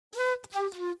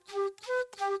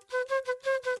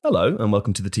Hello and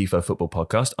welcome to the TIFO Football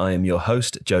Podcast. I am your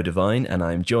host, Joe Devine, and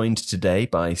I'm joined today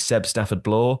by Seb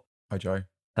Stafford-Bloor. Hi, Joe.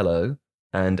 Hello.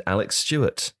 And Alex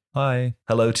Stewart. Hi.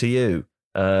 Hello to you.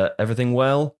 Everything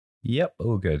well? Yep,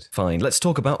 all good. Fine. Let's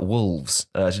talk about Wolves.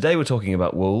 Today we're talking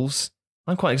about Wolves.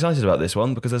 I'm quite excited about this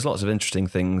one because there's lots of interesting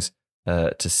things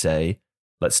to say.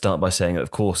 Let's start by saying that, of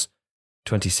course,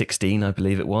 2016, I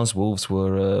believe it was, Wolves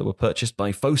were purchased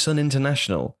by Fosun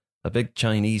International, a big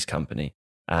Chinese company.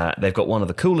 They've got one of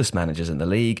the coolest managers in the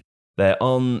league. They're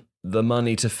on the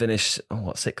money to finish,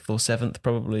 6th or 7th,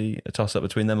 probably a toss-up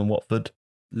between them and Watford.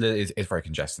 It's very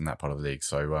congested in that part of the league,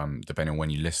 so depending on when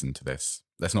you listen to this,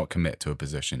 let's not commit to a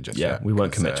position just yet. Yeah, we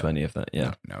won't commit to any of that,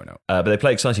 yeah. No. But they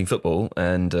play exciting football,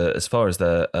 and as far as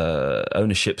their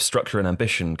ownership structure and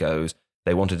ambition goes,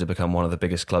 they wanted to become one of the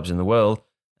biggest clubs in the world,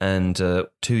 and 2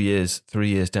 years, 3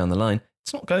 years down the line,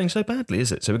 it's not going so badly,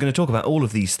 is it? So we're going to talk about all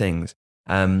of these things.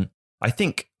 I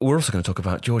think we're also going to talk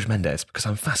about George Mendes because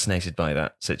I'm fascinated by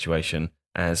that situation,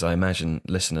 as I imagine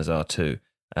listeners are too.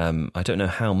 I don't know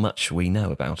how much we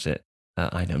know about it.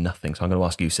 I know nothing, so I'm going to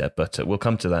ask you, Seb, but we'll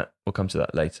come to that. We'll come to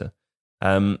that later.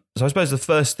 So I suppose the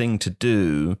first thing to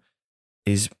do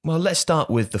is, let's start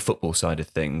with the football side of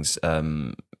things.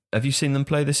 Have you seen them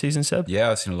play this season, Seb? Yeah,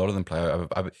 I've seen a lot of them play.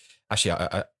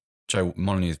 Joe,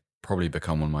 Molyneux's probably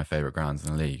become one of my favourite grounds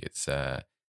in the league. It's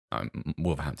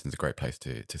Wolverhampton's a great place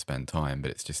to spend time, but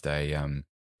it's just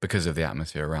because of the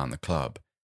atmosphere around the club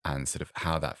and sort of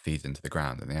how that feeds into the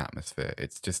ground and the atmosphere.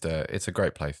 It's just it's a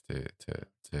great place to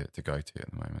go to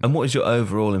at the moment. And what is your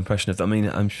overall impression of them? I mean,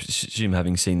 I'm assuming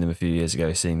having seen them a few years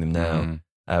ago, seeing them now,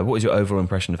 what is your overall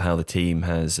impression of how the team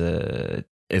has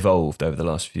evolved over the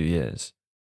last few years?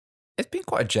 It's been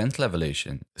quite a gentle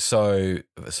evolution. So,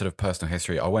 sort of personal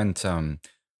history.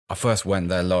 I first went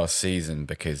there last season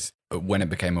because when it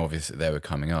became obvious that they were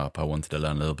coming up, I wanted to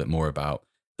learn a little bit more about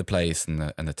the place and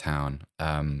the town.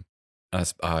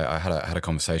 I had a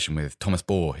conversation with Thomas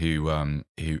Bohr,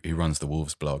 who runs the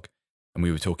Wolves blog, and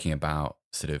we were talking about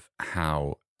sort of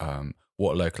how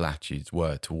what local attitudes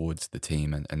were towards the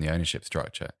team and the ownership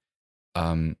structure.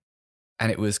 And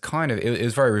it was it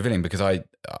was very revealing because I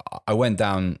went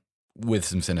down with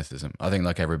some cynicism. I think,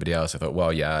 like everybody else, I thought,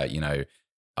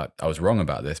 I was wrong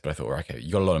about this, but I thought, okay,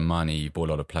 you got a lot of money, you bought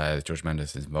a lot of players, George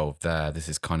Mendes is involved there. This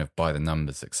is kind of by the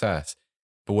numbers success.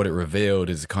 But what it revealed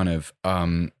is kind of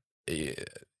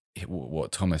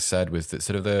what Thomas said was that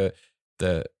sort of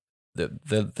the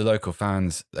local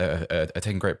fans are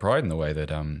taking great pride in the way that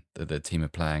the team are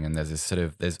playing, and there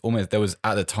was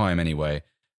at the time anyway,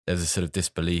 there's a sort of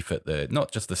disbelief at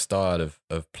not just the style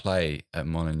of play at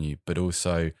Molyneux, but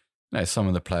also some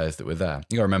of the players that were there.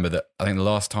 You got to remember that I think the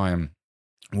last time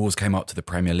Wolves came up to the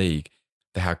Premier League,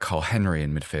 they had Carl Henry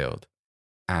in midfield.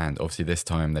 And obviously this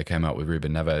time they came out with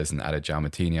Ruben Neves and added João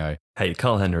Moutinho. Hey,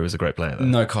 Carl Henry was a great player, though.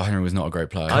 No, Carl Henry was not a great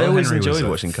player. I always enjoyed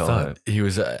watching Carl Henry. He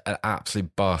was an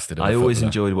absolute bastard. I always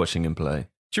enjoyed watching him play.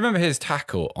 Do you remember his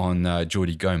tackle on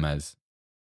Jordi Gomez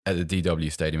at the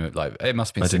DW Stadium? It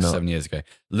must have been 6 or 7 years ago.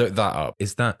 Look that up.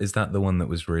 Is that the one that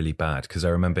was really bad? Because I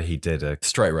remember he did a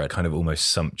straight red, kind of almost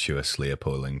sumptuously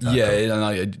appalling tackle.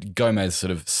 Yeah, Gomez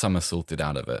sort of somersaulted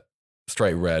out of it.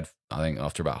 Straight red, I think,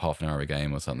 after about half an hour of a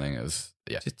game or something. It was,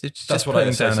 yeah. That's what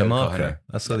putting down a marker.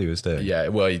 That's all he was doing.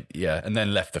 Yeah, and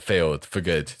then left the field for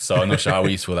good. So I'm not sure how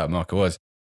useful that marker was.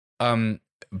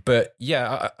 But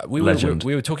yeah, we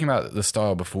were talking about the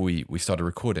style before we started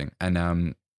recording,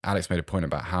 and Alex made a point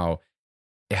about how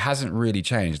it hasn't really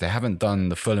changed. They haven't done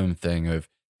the Fulham thing of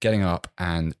getting up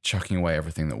and chucking away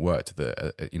everything that worked at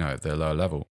the lower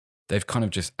level. They've kind of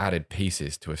just added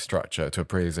pieces to a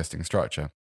pre-existing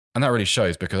structure. And that really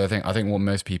shows, because I think what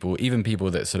most people, even people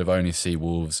that sort of only see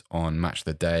Wolves on Match of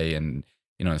the Day and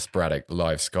a sporadic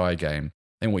live Sky game,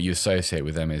 I think what you associate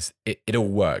with them is it all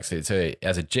works. As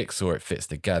a jigsaw, it fits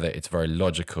together. It's very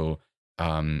logical.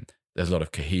 There's a lot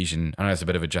of cohesion. I know it's a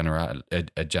bit of a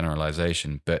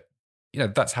generalization, but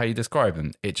that's how you describe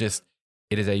them. It is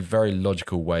a very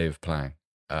logical way of playing.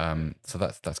 So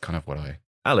that's kind of what I.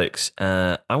 Alex,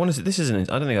 I don't think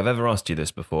I've ever asked you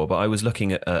this before, but I was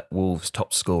looking at Wolves'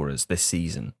 top scorers this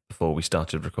season before we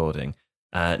started recording.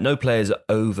 No players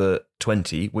over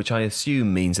 20, which I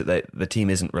assume means that the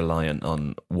team isn't reliant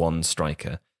on one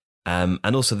striker. And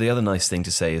also the other nice thing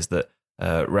to say is that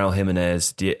Raul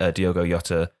Jimenez, Diogo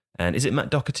Jota, and is it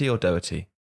Matt Doherty or Doherty?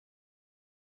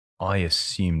 I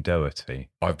assume Doherty.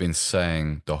 I've been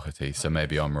saying Doherty, so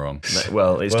maybe I'm wrong.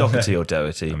 Well, it's Doherty or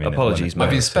Doherty. Apologies, I've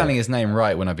been spelling his name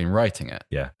right when I've been writing it.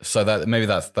 Yeah. So maybe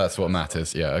that's what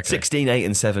matters. Yeah. Okay. 16, 8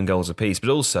 and 7 goals apiece, but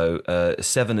also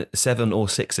 7 or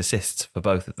 6 assists for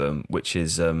both of them, which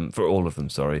is for all of them.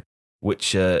 Sorry,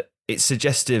 which it's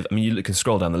suggestive. I mean, you can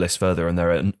scroll down the list further, and there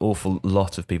are an awful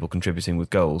lot of people contributing with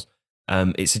goals.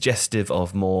 It's suggestive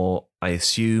of more, I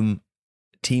assume,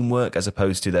 teamwork as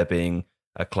opposed to there being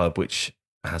a club which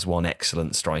has one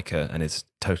excellent striker and is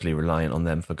totally reliant on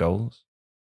them for goals.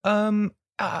 I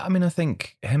mean, I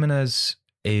think Jimenez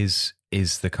is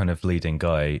the kind of leading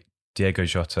guy. Diego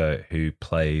Jota, who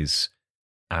plays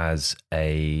as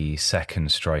a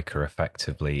second striker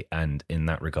effectively, and in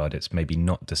that regard, it's maybe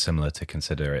not dissimilar to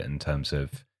consider it in terms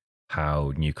of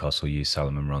how Newcastle use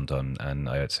Salomon Rondon and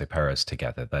I would say Perez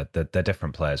together. They're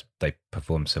different players. They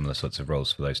perform similar sorts of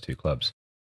roles for those two clubs.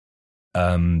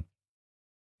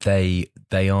 They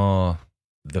are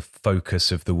the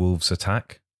focus of the Wolves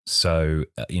attack. So,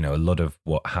 a lot of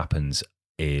what happens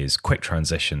is quick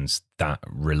transitions that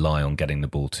rely on getting the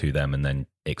ball to them and then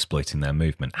exploiting their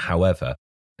movement. However,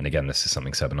 and again, this is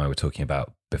something Seb and I were talking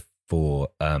about before,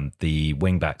 the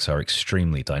wing-backs are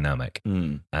extremely dynamic.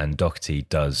 And Doherty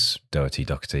does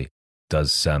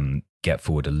get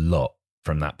forward a lot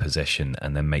from that position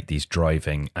and then make these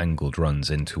driving, angled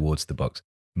runs in towards the box.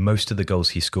 Most of the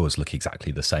goals he scores look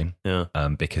exactly the same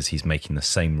because he's making the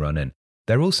same run in.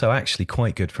 They're also actually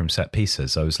quite good from set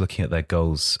pieces. I was looking at their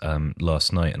goals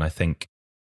last night, and I think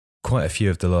quite a few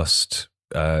of the last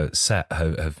set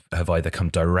have either come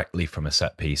directly from a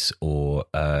set piece or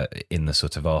in the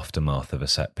sort of aftermath of a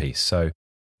set piece. So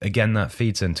again, that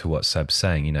feeds into what Seb's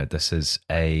saying. It's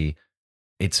a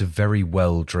very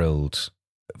well drilled,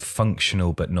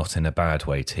 functional but not in a bad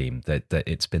way team. That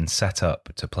it's been set up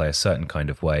to play a certain kind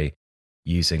of way,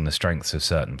 using the strengths of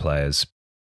certain players.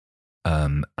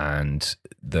 And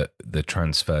the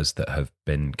transfers that have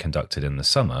been conducted in the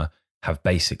summer have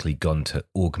basically gone to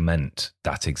augment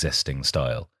that existing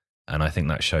style. And I think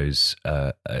that shows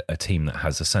a team that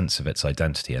has a sense of its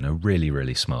identity and a really,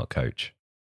 really smart coach.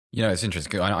 It's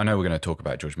interesting. I know we're going to talk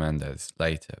about George Mendes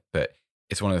later, but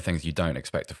it's one of the things you don't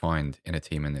expect to find in a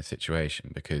team in this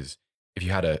situation, because if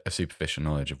you had a superficial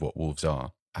knowledge of what Wolves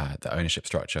are, the ownership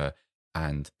structure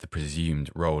and the presumed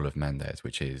role of Mendes,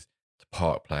 which is to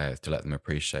park players, to let them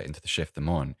appreciate and to shift them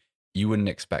on, you wouldn't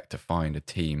expect to find a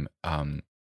team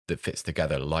that fits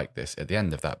together like this at the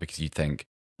end of that, because you think,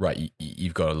 right,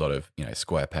 you've got a lot of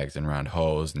square pegs and round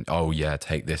holes, and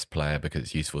take this player because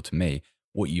it's useful to me.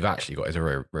 What you've actually got is a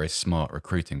very, very smart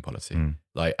recruiting policy.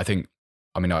 Like,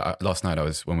 last night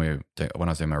when I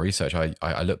was doing my research,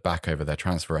 I looked back over their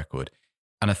transfer record,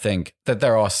 and I think that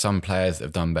there are some players that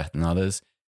have done better than others.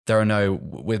 There are no,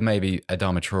 with maybe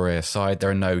Adama Traore aside,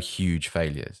 there are no huge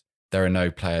failures. There are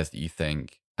no players that you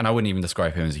think, and I wouldn't even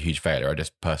describe him as a huge failure. I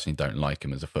just personally don't like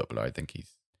him as a footballer. I think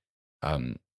he's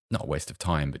not a waste of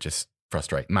time, but just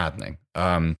maddening.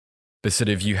 But sort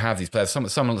of, you have these players,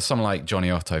 some like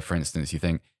Johnny Otto, for instance, you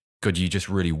think, God, you just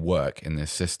really work in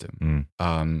this system.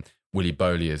 Willy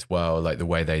Boley as well, like the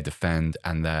way they defend,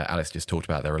 and Alex just talked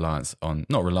about their reliance on,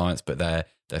 not reliance, but their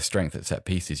strength at set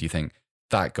pieces. You think,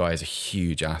 that guy is a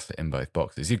huge asset in both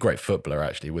boxes. He's a great footballer,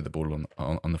 actually, with the ball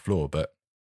on the floor. But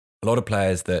a lot of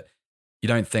players that you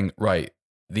don't think, right,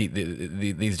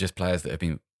 these are just players that have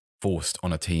been forced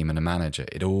on a team and a manager.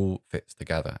 It all fits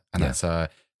together, and that's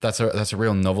a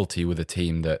real novelty with a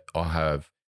team that have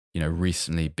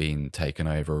recently been taken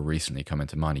over or recently come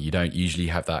into money. You don't usually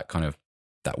have that kind of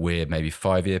that weird maybe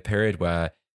 5-year period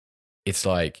where it's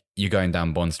like you're going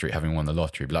down Bond Street having won the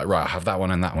lottery, be like, right, I have that one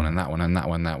and that one and that one and that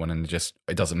one and that one, and just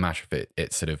it doesn't matter if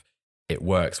it sort of it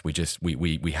works. We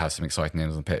have some exciting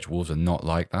names on the pitch. Wolves are not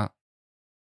like that.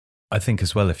 I think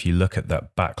as well, if you look at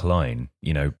that back line,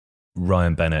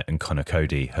 Ryan Bennett and Connor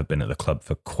Cody have been at the club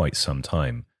for quite some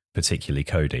time, particularly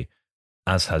Cody,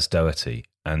 as has Doherty,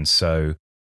 and so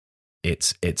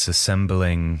it's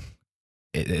assembling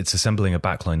a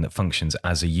backline that functions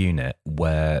as a unit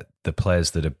where the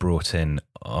players that are brought in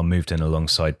are moved in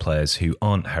alongside players who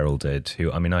aren't heralded.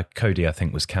 Cody, I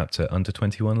think, was capped at under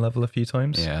 21 level a few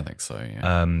times. Yeah, I think so.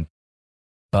 Yeah.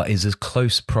 But is as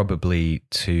close probably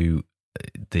to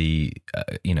the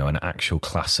an actual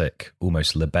classic,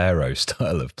 almost libero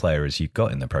style of player as you've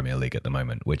got in the Premier League at the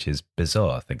moment, which is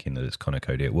bizarre, thinking that it's Connor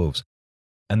Cody at Wolves.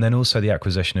 And then also the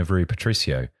acquisition of Rui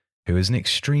Patricio, who is an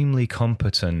extremely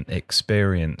competent,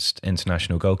 experienced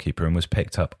international goalkeeper and was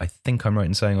picked up, I think I'm right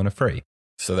in saying, on a free.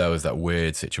 So there was that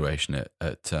weird situation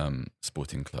at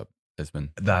Sporting Club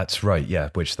Lisbon. That's right, yeah,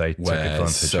 which they took advantage of.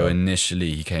 So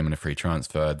initially he came on a free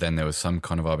transfer, then there was some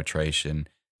kind of arbitration.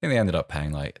 I think they ended up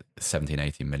paying like 17,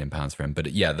 18 million pounds for him.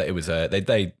 But yeah, it was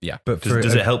yeah. But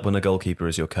does it help when a goalkeeper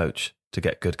is your coach to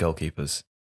get good goalkeepers?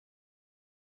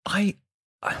 I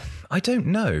don't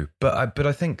know, but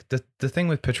I think the thing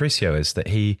with Patricio is that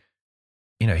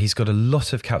he's got a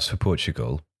lot of caps for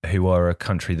Portugal. who are a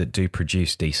country that do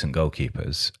produce decent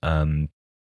goalkeepers.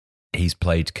 He's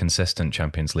played consistent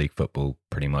Champions League football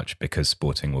pretty much because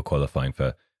Sporting were qualifying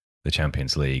for the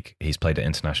Champions League. He's played at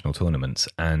international tournaments,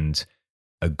 and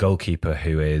a goalkeeper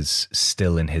who is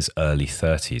still in his early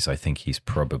 30s. I think he's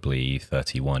probably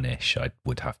 31-ish. I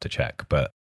would have to check.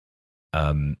 But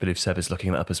if Seb is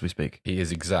looking it up as we speak. He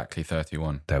is exactly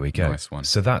 31. There we go. Nice one.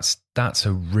 So that's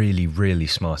a really, really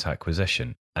smart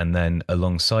acquisition. And then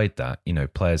alongside that,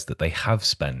 players that they have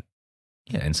spent,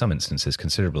 in some instances,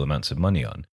 considerable amounts of money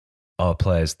on, are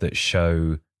players that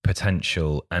show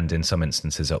potential and in some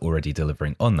instances are already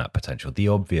delivering on that potential. The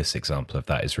obvious example of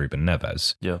that is Ruben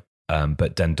Neves. Yeah.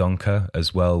 But Dendoncker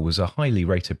as well was a highly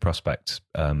rated prospect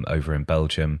over in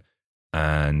Belgium.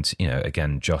 And,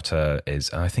 again, Jota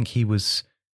I think he was,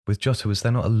 with Jota, was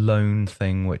there not a loan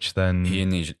thing which then... He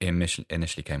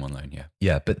initially came on loan, yeah.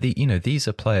 Yeah, but these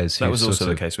are players who... That was also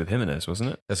the case with Jimenez, wasn't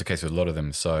it? That's the case with a lot of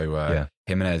them. So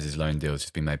Jimenez's loan deal has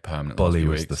just been made permanent. Bolly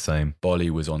was the same. Bolly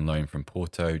was on loan from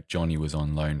Porto. Johnny was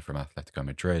on loan from Atletico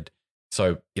Madrid.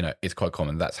 So, it's quite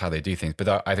common. That's how they do things.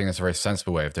 But I think that's a very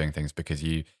sensible way of doing things because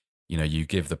you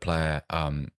give the player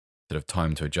sort of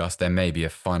time to adjust. There may be a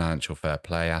financial fair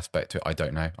play aspect to it. I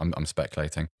don't know. I'm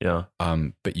speculating. Yeah.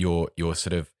 But you're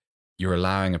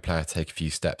allowing a player to take a few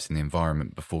steps in the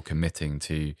environment before committing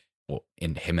to what,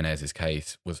 in Jimenez's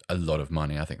case, was a lot of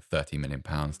money. I think £30 million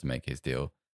to make his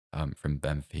deal from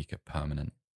Benfica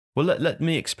permanent. Well, let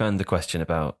me expand the question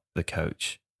about the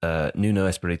coach, Nuno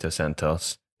Espirito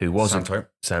Santos, who was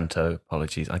Santo.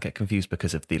 Apologies, I get confused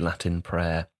because of the Latin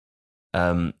prayer.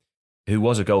 Who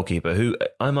was a goalkeeper? Who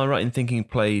am I right in thinking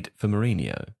played for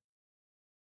Mourinho?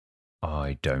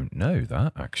 I don't know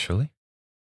that actually.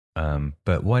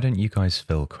 But why don't you guys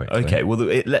fill quickly? Okay, well,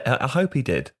 I hope he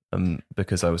did,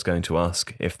 because I was going to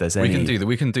ask if there's any...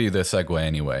 We can do the segue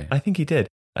anyway. I think he did.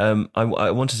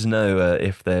 I wanted to know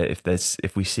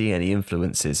if we see any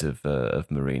influences of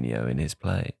Mourinho in his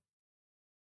play.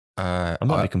 I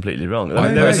might be completely wrong.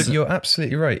 You're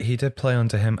absolutely right. He did play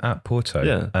under him at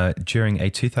Porto during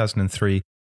a 2003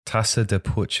 Taça de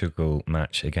Portugal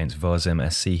match against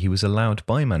Varzim SC. He was allowed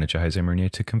by manager Jose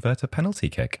Mourinho to convert a penalty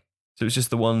kick. So it was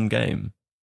just the one game?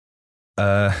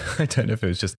 I don't know if it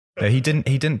was just... He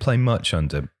didn't play much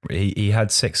under... He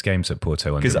had 6 games at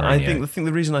Porto under Mourinho. Because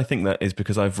the reason I think that is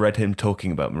because I've read him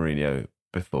talking about Mourinho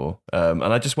before, and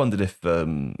I just wondered if I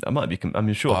might be...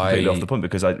 I'm sure I'm completely off the point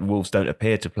because Wolves don't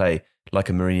appear to play like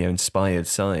a Mourinho-inspired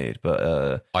side,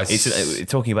 but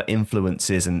talking about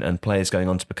influences and players going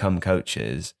on to become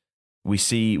coaches, we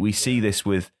see this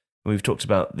with... We've talked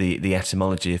about the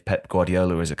etymology of Pep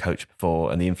Guardiola as a coach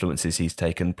before and the influences he's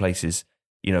taken, places,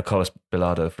 Carlos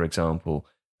Bilardo, for example.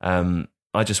 I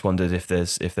just wondered if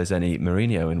there's any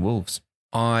Mourinho in Wolves.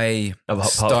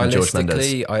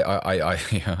 Stylistically,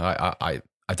 I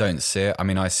don't see it.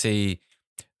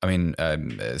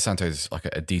 Santo's like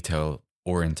a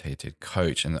detail-orientated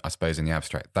coach, and I suppose in the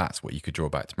abstract, that's what you could draw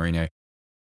back to Mourinho.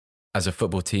 As a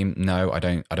football team, no, I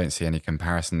don't see any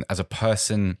comparison. As a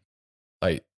person,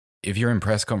 like, if you're in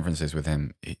press conferences with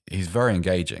him, he's very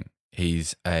engaging.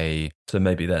 So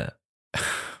maybe there.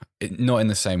 Not in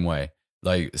the same way.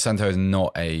 Like, Santo is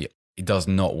he does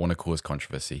not want to cause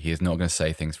controversy. He is not going to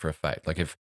say things for effect. Like,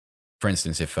 for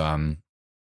instance,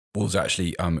 Wolves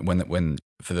actually, when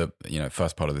for the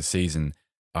first part of the season,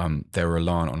 they're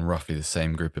reliant on roughly the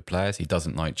same group of players. He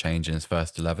doesn't like changing his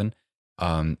first 11.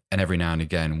 And every now and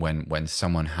again, when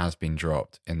someone has been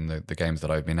dropped in the games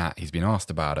that I've been at, he's been asked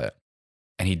about it,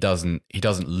 and he doesn't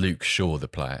Luke Shaw the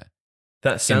player.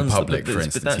 That sounds in public, for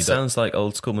instance. But that sounds like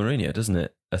old school Mourinho, doesn't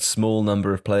it? A small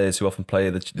number of players who often play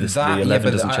the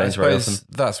 11 doesn't change very often.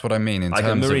 That's what I mean. In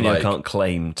terms Mourinho of can't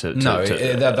claim to.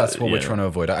 That's what we're trying to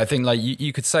avoid. I think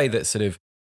you could say that sort of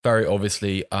very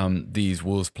obviously these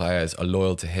Wolves players are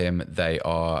loyal to him. They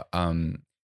are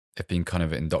have been kind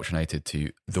of indoctrinated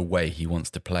to the way he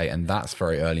wants to play, and that's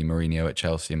very early Mourinho at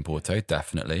Chelsea and Porto,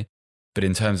 definitely. But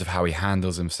in terms of how he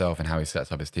handles himself and how he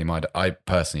sets up his team, I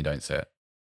personally don't see it.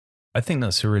 I think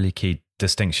that's a really key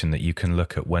distinction that you can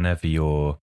look at whenever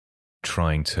you're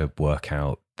trying to work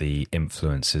out the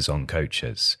influences on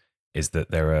coaches, is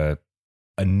that there are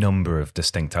a number of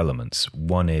distinct elements.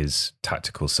 One is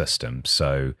tactical system.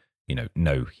 So,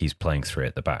 no, he's playing 3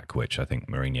 at the back, which I think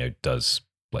Mourinho does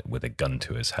like with a gun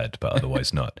to his head, but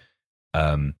otherwise not.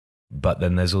 But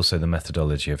then there's also the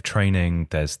methodology of training.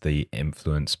 There's the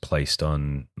influence placed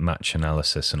on match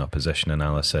analysis and opposition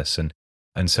analysis. And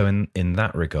so in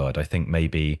that regard, I think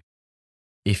maybe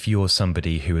if you're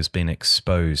somebody who has been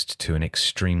exposed to an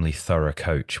extremely thorough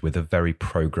coach with a very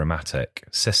programmatic,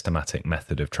 systematic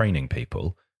method of training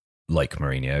people, like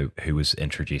Mourinho, who was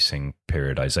introducing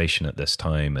periodization at this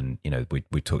time. And,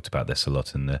 we talked about this a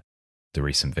lot in the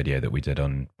recent video that we did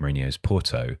on Mourinho's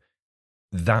Porto.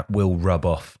 That will rub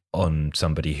off on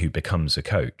somebody who becomes a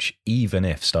coach, even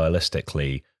if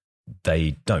stylistically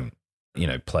they don't,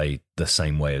 play the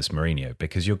same way as Mourinho,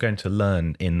 because you're going to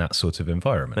learn in that sort of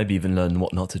environment. Maybe even learn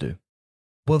what not to do.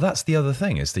 Well, that's the other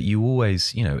thing, is that you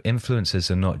always,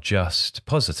 influences are not just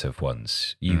positive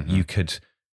ones. You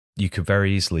could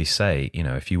very easily say,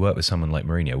 if you work with someone like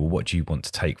Mourinho, well, what do you want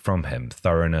to take from him?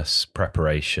 Thoroughness,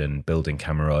 preparation, building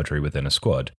camaraderie within a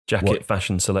squad. Jacket,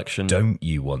 fashion selection. Don't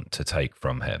you want to take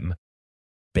from him?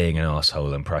 Being an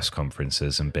arsehole in press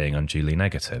conferences and being unduly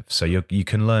negative. So you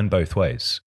can learn both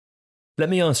ways. Let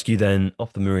me ask you then,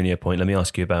 off the Mourinho point, let me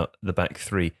ask you about the back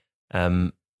three.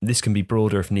 This can be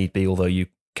broader if need be, although you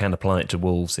can apply it to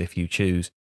Wolves if you choose.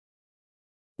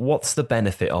 What's the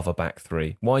benefit of a back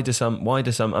three? Why do some?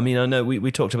 I mean, I know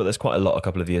we talked about this quite a lot a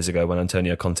couple of years ago when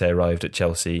Antonio Conte arrived at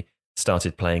Chelsea,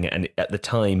 started playing it, and at the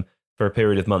time, for a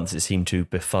period of months, it seemed to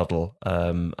befuddle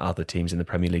other teams in the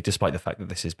Premier League, despite the fact that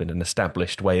this has been an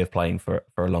established way of playing for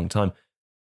a long time.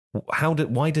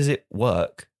 Why does it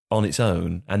work on its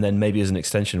own? And then maybe as an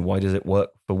extension, why does it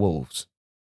work for Wolves?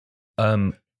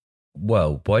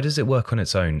 Well, why does it work on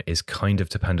its own is kind of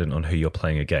dependent on who you're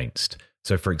playing against.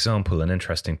 So, for example, an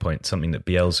interesting point, something that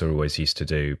Bielsa always used to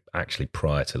do, actually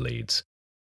prior to Leeds,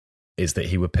 is that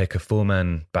he would pick a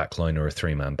 4-man backline or a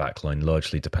 3-man backline,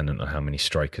 largely dependent on how many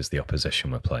strikers the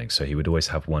opposition were playing. So he would always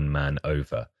have one man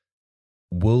over.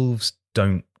 Wolves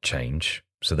don't change,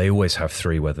 so they always have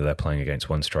 3, whether they're playing against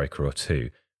one striker or 2.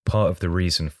 Part of the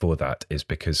reason for that is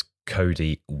because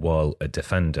Cody, while a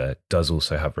defender, does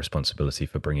also have responsibility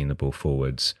for bringing the ball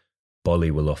forwards.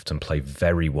 Bolly will often play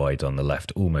very wide on the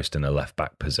left, almost in a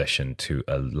left-back position, to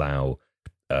allow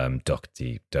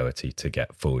Doherty to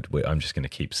get forward. I'm just going to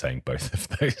keep saying both of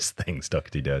those things,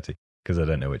 Doherty, because I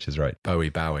don't know which is right.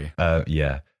 Bowie.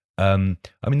 Yeah. I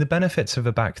mean, the benefits of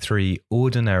a back three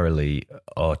ordinarily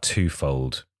are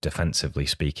twofold, defensively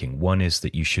speaking. One is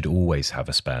that you should always have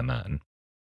a spare man,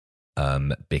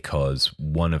 because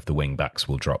one of the wing backs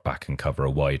will drop back and cover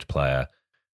a wide player.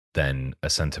 Then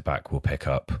a centre back will pick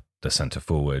up the centre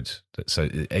forward. So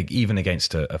even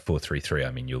against a 4-3-3,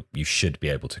 I mean, you should be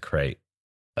able to create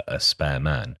a spare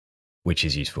man, which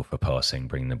is useful for passing,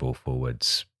 bringing the ball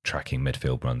forwards, tracking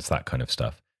midfield runs, that kind of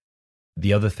stuff.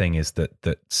 The other thing is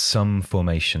that some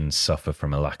formations suffer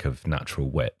from a lack of natural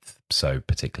width. So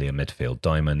particularly a midfield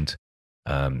diamond,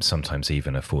 sometimes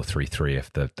even a 4-3-3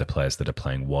 if the players that are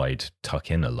playing wide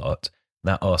tuck in a lot.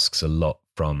 That asks a lot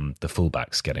from the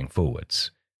fullbacks getting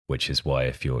forwards, which is why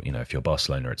if you're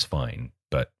Barcelona, it's fine,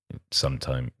 but some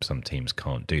teams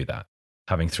can't do that.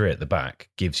 Having 3 at the back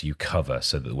gives you cover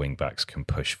so that the wing backs can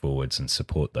push forwards and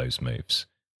support those moves.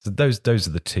 So those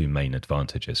are the 2 main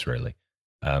advantages, really.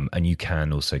 And you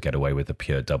can also get away with a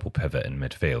pure double pivot in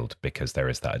midfield because there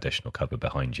is that additional cover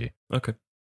behind you. Okay.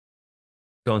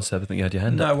 Go on, Seb. I think you had your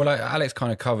hand up. No, well, Alex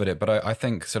kind of covered it, but I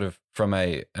think sort of from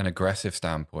an aggressive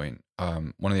standpoint,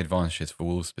 one of the advantages for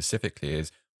Wolves specifically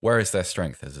is where is their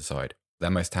strength as a side? Their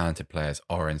most talented players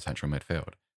are in central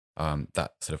midfield.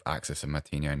 That sort of axis of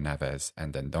Martinho, Neves,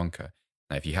 and then Donker.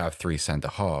 Now, if you have 3 centre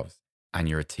halves and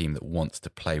you're a team that wants to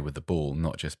play with the ball,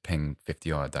 not just ping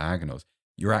 50-yard diagonals,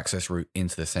 your access route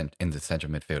into the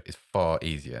central midfield is far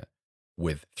easier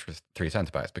with 3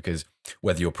 centre backs, because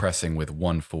whether you're pressing with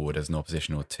 1 forward as an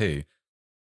opposition or 2,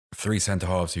 3 centre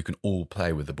halves who can all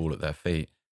play with the ball at their feet,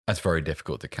 that's very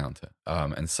difficult to counter.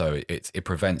 And so it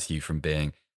prevents you from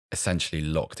being essentially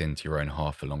locked into your own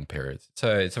half for long periods.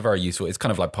 So it's a very useful, it's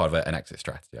kind of like part of an exit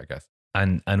strategy, I guess.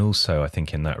 And also, I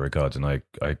think in that regard, and I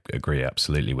agree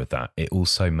absolutely with that, it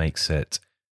also makes it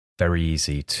very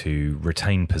easy to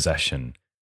retain possession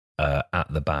at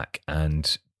the back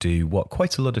and do what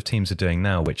quite a lot of teams are doing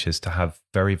now, which is to have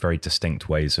very, very distinct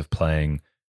ways of playing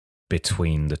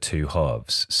between the 2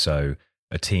 halves. So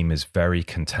a team is very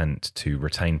content to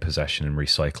retain possession and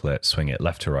recycle it, swing it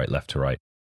left to right,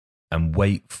 and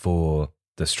wait for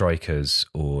the strikers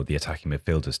or the attacking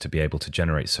midfielders to be able to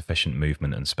generate sufficient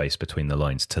movement and space between the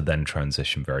lines to then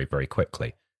transition very, very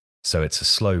quickly. So it's a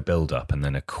slow build-up and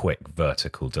then a quick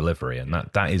vertical delivery, and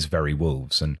that is very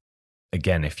Wolves. And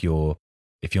again, if you're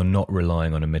not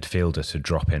relying on a midfielder to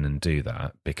drop in and do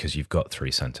that because you've got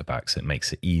 3 centre-backs, it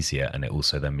makes it easier, and it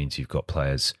also then means you've got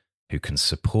players who can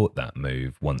support that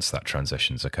move once that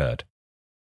transition's occurred.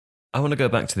 I want to go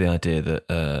back to the idea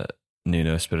that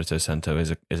Nuno Espirito Santo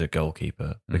is a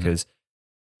goalkeeper, because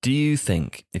do you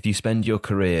think if you spend your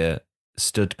career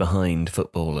stood behind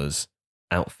footballers,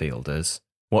 outfielders,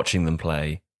 watching them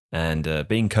play and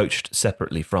being coached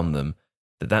separately from them,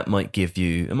 that might give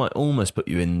you, it might almost put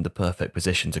you in the perfect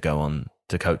position to go on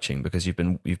to coaching, because you've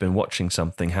been watching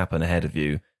something happen ahead of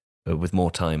you with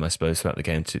more time, I suppose, throughout the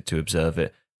game to observe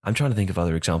it. I'm trying to think of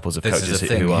other examples of coaches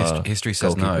who are history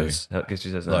says no.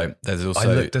 History says no. Like, there's also,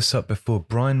 I looked this up before.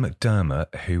 Brian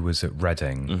McDermott, who was at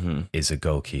Reading, is a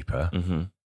goalkeeper.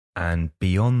 And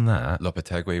beyond that,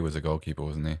 Lopetegui was a goalkeeper,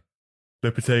 wasn't he?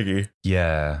 Lopetegui.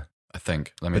 Yeah. I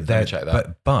think. Let me check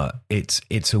that. But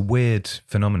it's a weird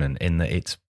phenomenon in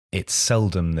that it's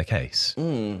seldom the case.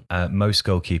 Most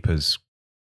goalkeepers,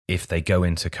 if they go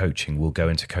into coaching, will go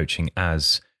into coaching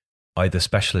as either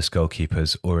specialist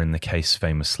goalkeepers, or in the case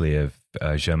famously of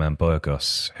Germain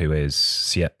Burgos, who is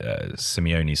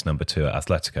Simeone's number 2 at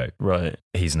Atletico. Right.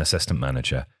 He's an assistant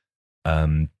manager.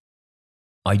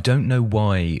 I don't know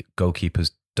why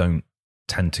goalkeepers don't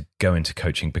tend to go into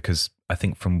coaching, because I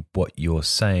think from what you're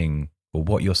saying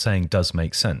does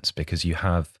make sense, because you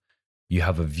have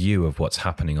a view of what's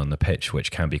happening on the pitch, which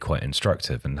can be quite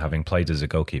instructive. And having played as a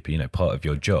goalkeeper, part of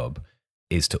your job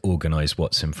is to organise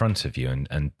what's in front of you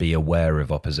and be aware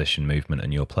of opposition movement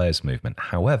and your players' movement.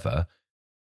 However,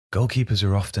 goalkeepers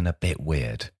are often a bit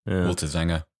weird. Yeah. Walter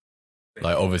Zenga.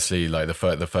 Like, obviously, like the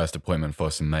first appointment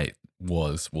for some mate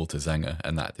was Walter Zenga,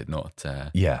 and that did not.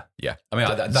 Yeah. I mean,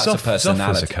 that's Zoff, a personality. Zoff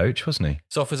was a coach, wasn't he?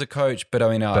 Zoff was a coach, but I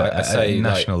mean, but I say at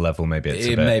national level, maybe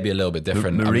it may be a little bit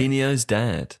different. Mourinho's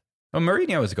dad. Well,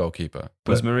 Mourinho was a goalkeeper.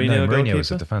 Was Mourinho a goalkeeper? Mourinho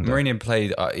was a defender. Mourinho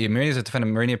played. Mourinho's a defender.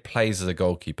 Mourinho plays as a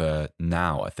goalkeeper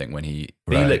now, I think, when he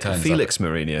Felix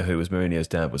Mourinho, who was Mourinho's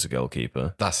dad, was a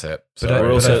goalkeeper. That's it.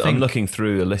 So I'm looking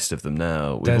through a list of them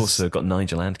now. We've also got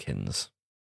Nigel Adkins.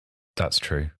 That's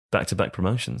true. Back-to-back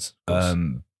promotions.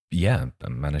 Yeah,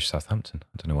 managed Southampton.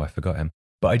 I don't know why I forgot him.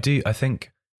 But I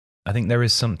think there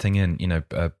is something in,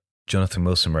 Jonathan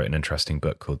Wilson wrote an interesting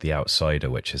book called The Outsider,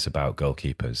 which is about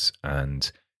goalkeepers, and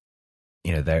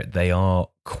they are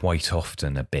quite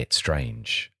often a bit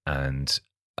strange, and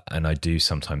I do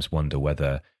sometimes wonder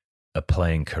whether a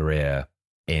playing career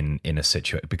in a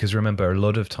situation, because remember, a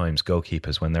lot of times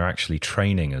goalkeepers, when they're actually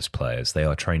training as players, they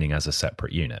are training as a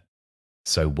separate unit.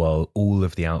 So while all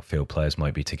of the outfield players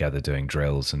might be together doing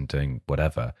drills and doing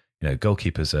whatever,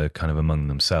 goalkeepers are kind of among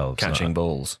themselves. Catching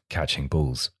balls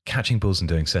and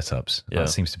doing sit-ups. Yeah. That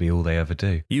seems to be all they ever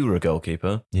do. You were a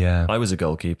goalkeeper. Yeah. I was a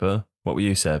goalkeeper. What were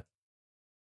you, Seb?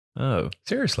 Oh.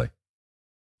 Seriously?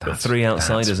 Got 3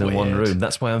 outsiders in one room.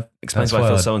 That's why I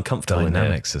feel so uncomfortable.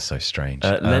 Dynamics are so strange.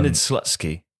 Leonid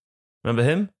Slutsky. Remember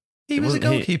him? He was a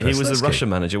goalkeeper. He was the Russia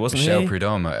manager, wasn't Michel he?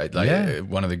 Prudhomme,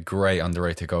 one of the great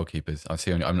underrated goalkeepers. I'm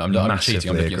cheating. I'm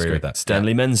agree with that.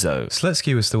 Stanley Menzo.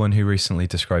 Slutsky was the one who recently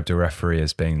described a referee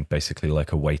as being basically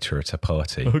like a waiter at a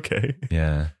party. Okay.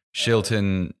 Yeah.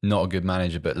 Shilton, not a good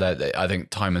manager, but I think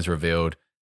time has revealed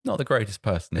not the greatest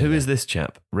person. Who is this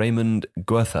chap? Raymond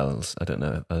Goethals. I don't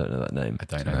know that name. I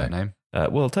don't know that name.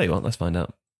 Well, I'll tell you what. Let's find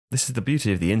out. This is the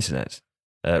beauty of the internet.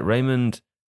 Raymond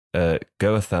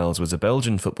Goethals was a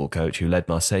Belgian football coach who led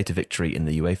Marseille to victory in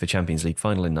the UEFA Champions League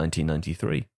final in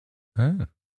 1993. Oh.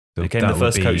 Became the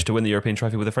first coach to win the European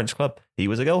trophy with a French club. He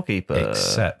was a goalkeeper.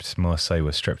 Except Marseille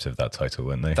was stripped of that title,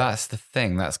 weren't they? That's the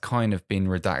thing. That's kind of been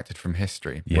redacted from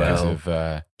history. Yeah. Because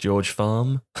of George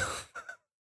Farm.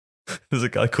 There's a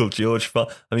guy called George Farm.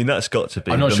 I mean, that's got to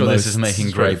be. I'm not sure this is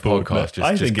making great podcast.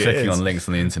 I Just think clicking on links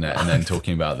on the internet and then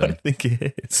talking about them. I think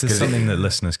it is. This is something that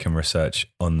listeners can research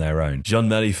on their own.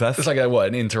 Jean-Marie Pfaff. It's like an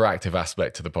interactive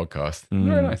aspect to the podcast.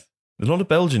 Very nice. There's a lot of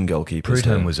Belgian goalkeepers.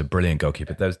 Prudhomme was a brilliant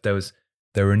goalkeeper.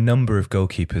 There were a number of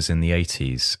goalkeepers in the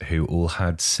 80s who all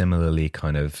had similarly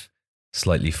kind of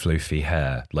slightly floofy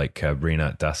hair, like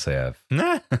Rinat Dasaev.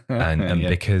 and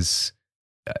because,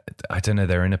 I don't know,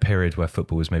 they're in a period where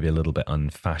football was maybe a little bit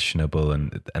unfashionable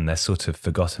and they're sort of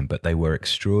forgotten, but they were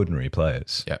extraordinary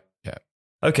players. Yeah.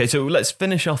 Okay, so let's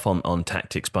finish off on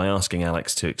tactics by asking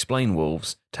Alex to explain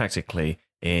Wolves tactically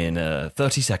in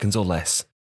 30 seconds or less.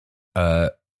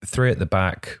 3 at the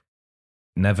back.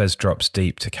 Neves drops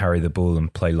deep to carry the ball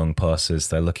and play long passes.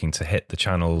 They're looking to hit the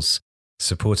channels,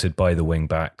 supported by the wing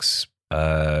backs.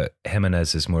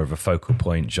 Jimenez is more of a focal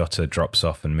point. Jota drops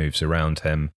off and moves around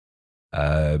him.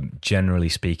 Generally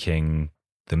speaking,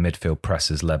 the midfield press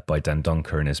is led by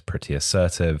Dendoncker and is pretty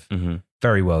assertive. Mm-hmm.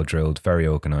 Very well drilled, very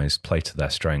organised, play to their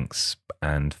strengths,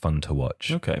 and fun to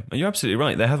watch. Okay, you're absolutely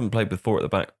right. They haven't played with 4 at the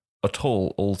back at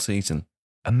all season.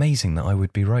 Amazing that I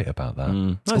would be right about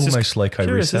that. It's almost like I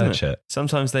research it.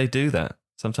 Sometimes they do that.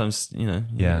 Sometimes,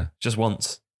 just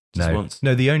once.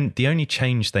 No, the only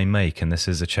change they make, and this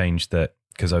is a change that,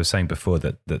 because I was saying before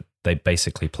that they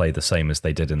basically play the same as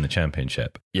they did in the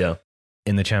Championship. Yeah.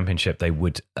 In the Championship, they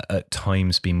would at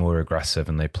times be more aggressive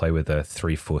and they play with a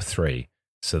 3-4-3.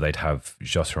 So they'd have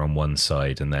Jota on one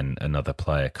side and then another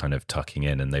player kind of tucking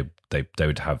in, and they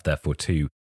would have therefore two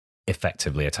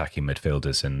effectively attacking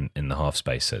midfielders in the half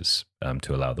spaces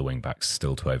to allow the wing backs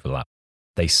still to overlap.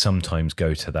 They sometimes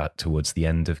go to that towards the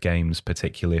end of games,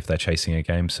 particularly if they're chasing a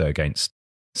game. So against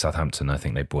Southampton, I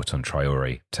think they brought on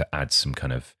Traore to add some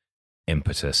kind of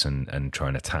impetus and try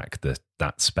and attack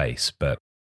that space. But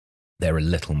they're a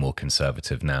little more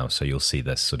conservative now. So you'll see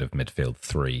this sort of midfield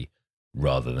 3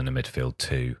 rather than a midfield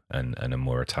 2 and a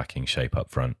more attacking shape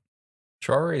up front.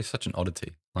 Traore is such an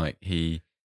oddity. Like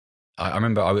I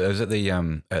remember I was at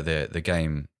the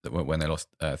game when they lost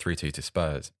 3-2 to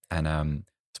Spurs, and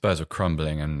Spurs were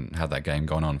crumbling, and had that game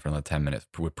gone on for another 10 minutes,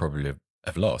 would probably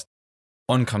have lost.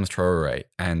 On comes Traore,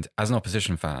 and as an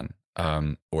opposition fan,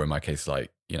 or in my case,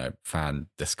 like, you know, fan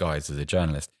disguised as a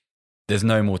journalist, there's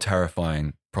no more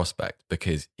terrifying prospect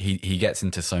because he gets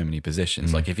into so many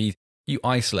positions. Like if you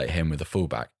isolate him with a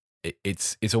fullback,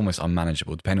 it's almost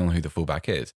unmanageable depending on who the fullback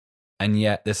is. And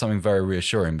yet there's something very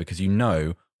reassuring because you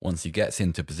know once he gets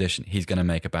into position, he's going to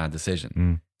make a bad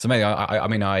decision. So maybe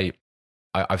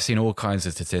I've seen all kinds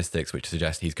of statistics which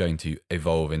suggest he's going to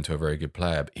evolve into a very good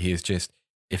player. But he is just,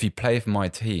 if he played for my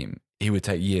team, he would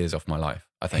take years off my life,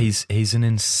 I think. He's an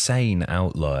insane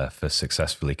outlier for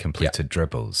successfly completed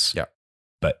dribbles. Yeah.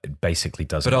 But basically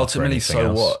doesn't. But ultimately, so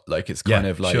else. what? Like it's kind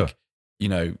of like, you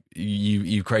know,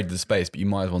 you created the space, but you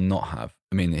might as well not have.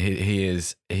 I mean, he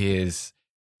is.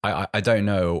 I don't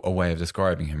know a way of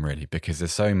describing him really, because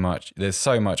there's so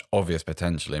much obvious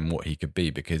potential in what he could be.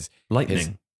 Because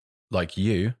lightning. Like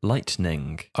you.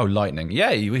 Lightning. Oh, lightning. Yeah.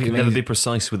 You can never be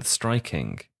precise with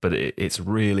striking, but it's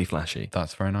really flashy.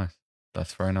 That's very nice.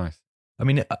 I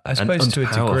mean, I suppose to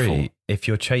a degree, if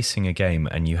you're chasing a game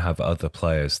and you have other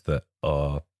players that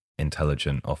are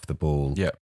intelligent off the ball,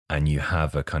 and you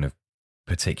have a kind of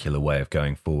particular way of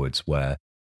going forwards where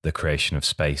the creation of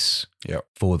space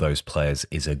for those players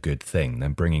is a good thing,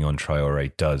 then bringing on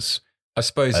Traore does, I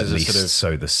suppose, at least sort of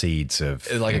sow the seeds of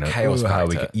like a chaos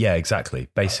factor. Exactly.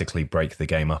 Basically, break the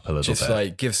game up a little bit. Just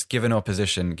like give an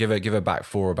opposition, give a back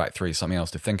 4 or back 3 something else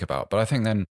to think about. But I think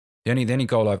then the only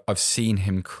goal I've seen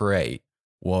him create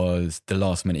was the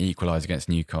last minute equaliser against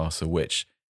Newcastle, which,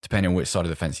 depending on which side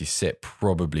of the fence you sit,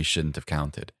 probably shouldn't have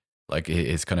counted. Like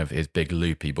his big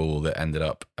loopy ball that ended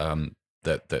up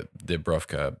that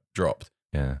Dubravka dropped.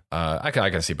 Yeah, I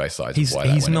can see both sides.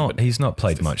 He's not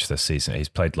played much this season. He's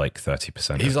played like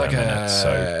 30%. He's like minutes,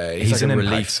 so he's like a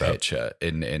relief pitcher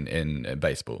in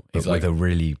baseball. He's with a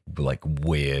really like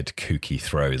weird kooky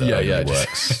throw that only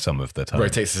works some of the time.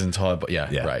 Rotates his entire. But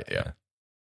right.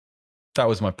 That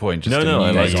was my point. Just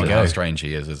I like how strange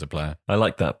he is as a player. I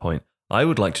like that point. I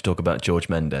would like to talk about George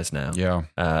Mendes now.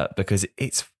 Yeah. Because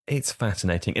it's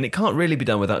fascinating. And it can't really be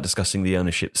done without discussing the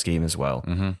ownership scheme as well.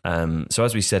 So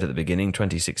as we said at the beginning,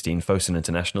 2016, Fosun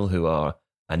International, who are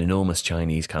an enormous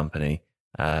Chinese company,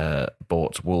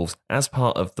 bought Wolves as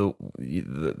part of the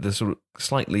sort of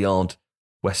slightly odd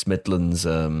West Midlands.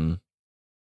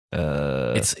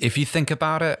 It's, if you think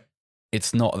about it,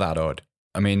 it's not that odd.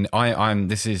 I mean,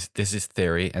 this is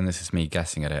theory, and this is me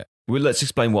guessing at it. Well, let's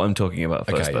explain what I'm talking about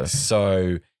first. Okay,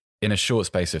 so in a short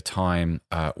space of time,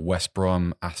 West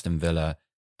Brom, Aston Villa,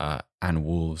 and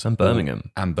Wolves, and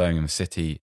Birmingham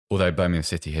City. Although Birmingham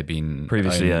City had been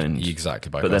previously owned exactly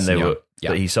by, but then they were.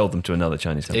 But he sold them to another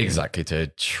Chinese company. Exactly, to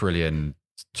Trillion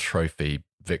Trophy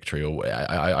Victory, or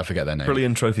I forget their name.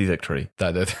 Trillion Trophy Victory.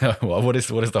 What is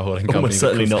the holding company? Almost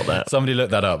certainly not that. Somebody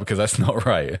look that up because that's not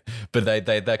right. But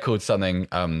they're called something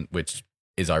which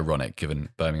is ironic given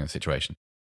Birmingham's situation.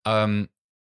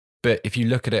 But if you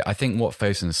look at it, I think what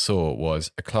Fosun saw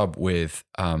was a club with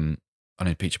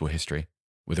unimpeachable history,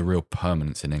 with a real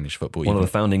permanence in English football. One of the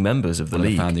founding members of the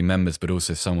league. Founding members, but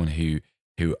also someone who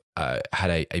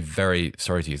had a very,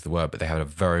 sorry to use the word, but they had a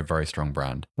very, very strong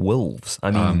brand. Wolves.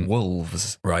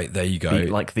 Wolves. Right, there you go.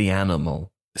 Like the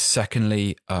animal.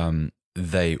 Secondly,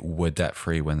 they were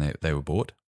debt-free when they were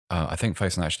bought. I think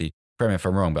Fosun actually, correct me if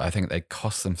I'm wrong, but I think they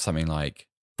cost them something like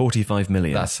 45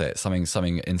 million. That's it.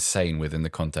 Something insane within the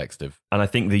context of. And I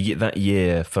think that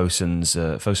year,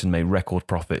 Fosun made record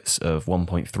profits of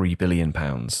 £1.3 billion,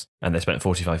 and they spent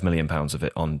 £45 million of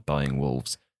it on buying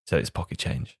Wolves. So it's pocket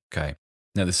change. Okay.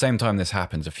 Now, at the same time this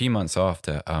happens, a few months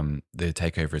after the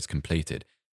takeover is completed,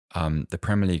 the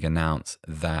Premier League announced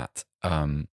that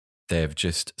they've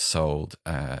just sold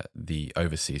the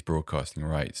overseas broadcasting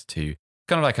rights to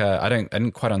kind of like I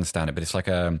didn't quite understand it, but it's like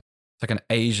an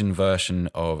Asian version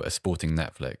of a sporting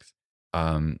Netflix.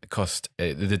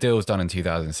 The deal was done in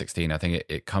 2016. I think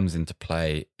it comes into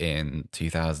play in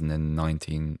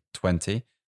 2019-20, the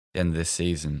end of this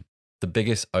season. The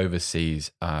biggest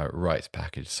overseas rights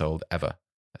package sold ever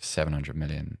 $700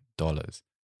 million.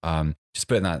 Just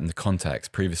putting that in the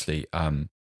context, previously, an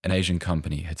Asian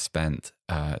company had spent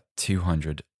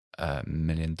 $200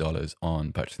 million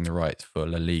on purchasing the rights for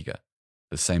La Liga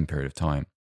the same period of time.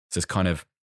 So it's kind of,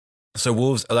 so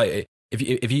Wolves, like,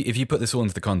 if you put this all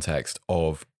into the context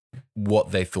of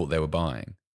what they thought they were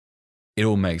buying, it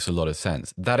all makes a lot of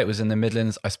sense. That it was in the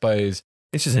Midlands, I suppose.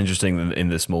 It's just interesting in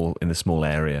the small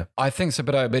area. I think so,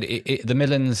 but the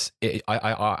Midlands,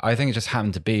 I think it just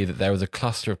happened to be that there was a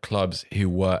cluster of clubs who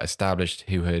were established,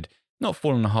 who had not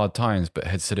fallen on hard times, but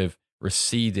had sort of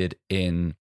receded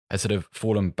had sort of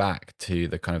fallen back to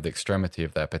the kind of the extremity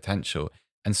of their potential,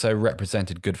 and so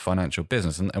represented good financial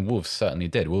business. And Wolves certainly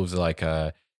did. Wolves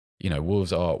are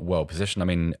Wolves are well positioned. I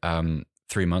mean,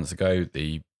 3 months ago,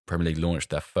 the Premier League launched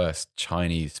their first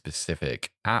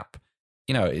Chinese-specific app.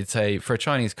 It's for a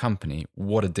Chinese company,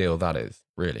 what a deal that is,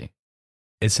 really.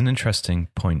 It's an interesting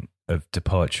point of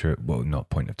departure. Well, not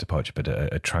point of departure, but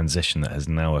a transition that has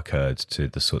now occurred to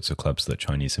the sorts of clubs that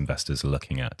Chinese investors are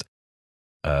looking at,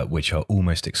 which are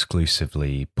almost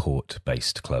exclusively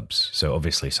port-based clubs. So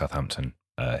obviously Southampton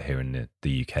here in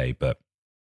the UK, but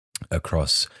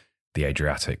across the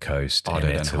Adriatic coast, in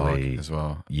Italy as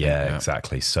well. Yeah,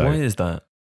 exactly. So why is that?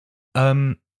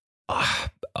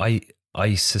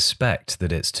 I suspect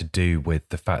that it's to do with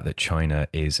the fact that China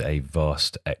is a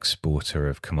vast exporter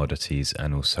of commodities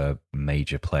and also a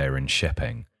major player in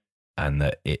shipping, and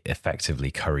that it effectively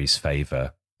curries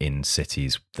favour in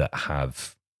cities that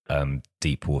have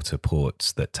deep water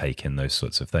ports that take in those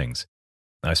sorts of things.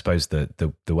 I suppose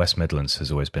the West Midlands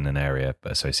has always been an area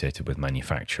associated with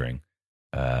manufacturing,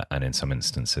 and in some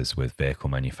instances with vehicle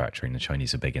manufacturing. The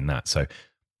Chinese are big in that. So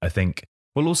I think...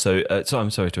 Well, also, so I'm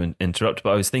sorry to interrupt, but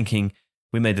I was thinking,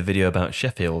 we made the video about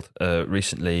Sheffield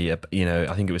recently. I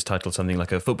think it was titled something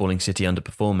like "A Footballing City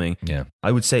Underperforming." Yeah,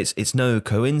 I would say it's no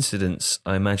coincidence.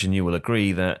 I imagine you will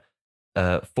agree that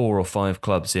 4 or 5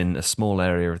 clubs in a small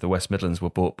area of the West Midlands were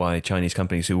bought by Chinese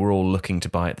companies who were all looking to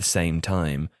buy at the same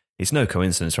time. It's no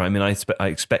coincidence, right? I mean, I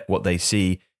expect what they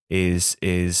see is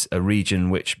a region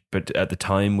which, but at the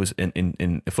time was in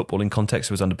a footballing context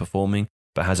was underperforming,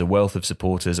 but has a wealth of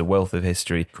supporters, a wealth of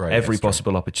history, every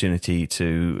possible opportunity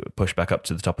to push back up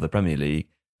to the top of the Premier League.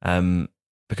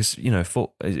 Because,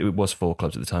 it was 4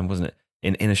 clubs at the time, wasn't it?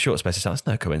 In a short space of time, it's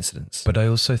no coincidence. But I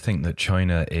also think that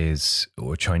Chinese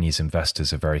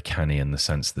investors are very canny in the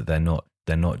sense that they're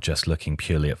not just looking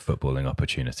purely at footballing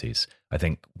opportunities. I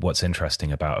think what's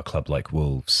interesting about a club like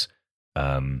Wolves,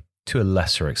 to a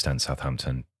lesser extent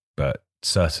Southampton, but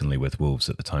certainly with Wolves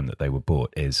at the time that they were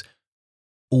bought, is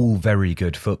all very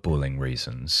good footballing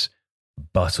reasons,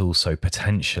 but also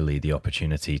potentially the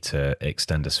opportunity to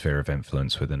extend a sphere of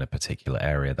influence within a particular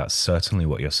area. That's certainly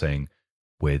what you're seeing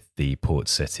with the port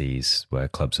cities where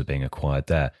clubs are being acquired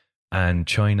there. And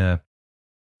China,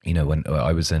 when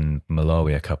I was in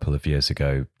Malawi a couple of years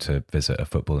ago to visit a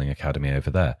footballing academy over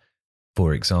there,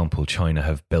 for example, China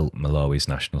have built Malawi's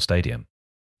national stadium.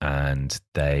 And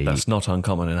that's not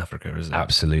uncommon in Africa, is it?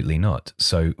 Absolutely not.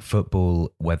 So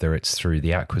football, whether it's through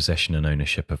the acquisition and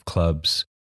ownership of clubs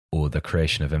or the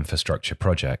creation of infrastructure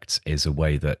projects, is a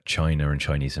way that China and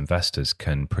Chinese investors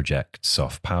can project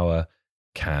soft power,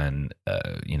 can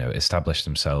establish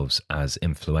themselves as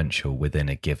influential within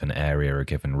a given area, a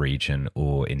given region,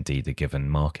 or indeed a given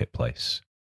marketplace.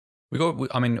 One of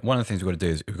the things we've got to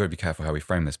do is we've got to be careful how we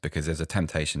frame this, because there's a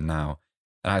temptation now.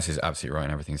 And Alex is absolutely right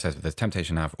in everything he says, but there's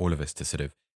temptation now for all of us to sort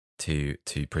of to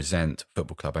present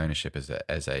football club ownership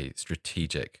as a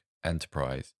strategic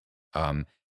enterprise, and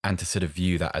to sort of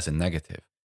view that as a negative.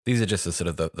 These are just the sort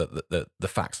of the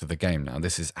facts of the game now.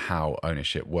 This is how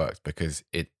ownership works, because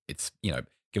it's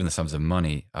given the sums of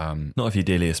money. Not if you're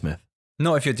Delia Smith.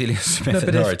 Not if you're Delia Smith.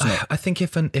 No, but I think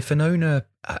if an owner,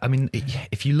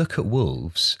 if you look at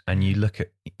Wolves and you look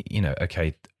at,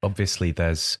 okay, obviously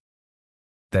there's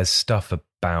stuff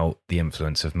about the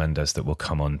influence of Mendes that we'll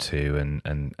come on to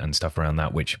and stuff around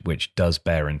that, which does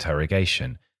bear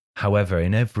interrogation. However,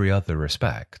 in every other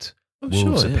respect,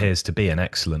 Wolves appears to be an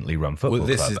excellently run football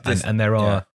club. And there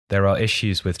are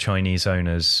issues with Chinese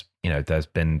owners. There's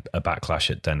been a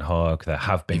backlash at Den Haag. There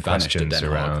have been questions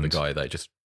around the guy that just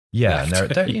and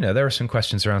there are some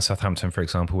questions around Southampton, for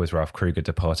example, with Ralph Kruger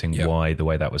departing, why the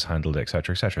way that was handled,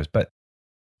 etc., etc. But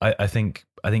I think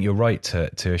you're right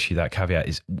to issue that caveat.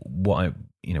 Is what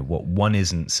one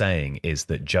isn't saying is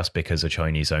that just because a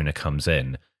Chinese owner comes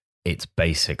in, it's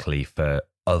basically for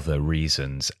other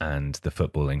reasons, and the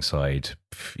footballing side,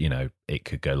 it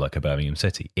could go like a Birmingham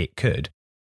City. It could,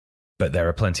 but there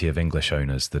are plenty of English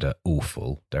owners that are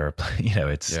awful. There are,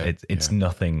 it's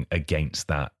nothing against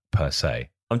that per se.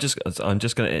 I'm just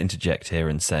going to interject here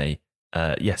and say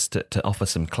yes, to offer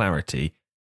some clarity,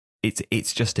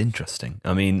 it's just interesting.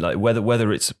 I mean, like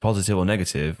whether it's positive or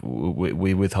negative,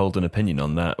 we withhold an opinion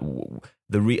on that. With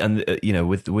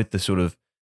the sort of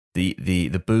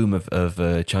the boom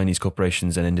of Chinese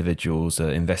corporations and individuals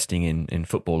investing in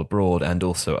football abroad and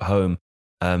also at home,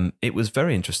 it was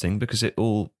very interesting because it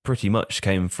all pretty much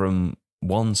came from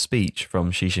one speech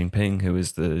from Xi Jinping, who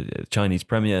is the Chinese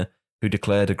premier, who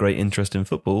declared a great interest in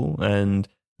football. And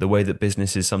the way that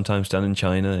business is sometimes done in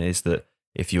China is that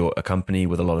if you're a company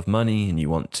with a lot of money and you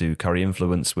want to carry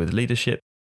influence with leadership,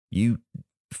 you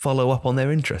follow up on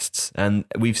their interests. And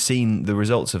we've seen the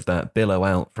results of that billow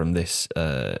out from this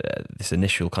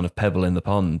initial kind of pebble in the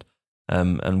pond.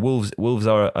 And Wolves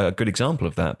are a good example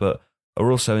of that, but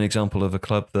are also an example of a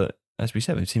club that, as we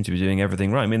said, we seem to be doing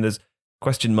everything right. I mean, there's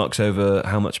question marks over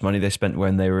how much money they spent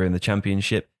when they were in the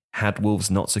Championship. Had Wolves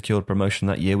not secured promotion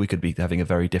that year, we could be having a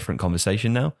very different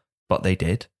conversation now, but they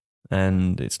did.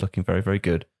 And it's looking very, very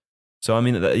good. So, I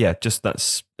mean, just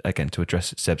that's, again, to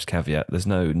address Seb's caveat, there's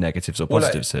no negatives or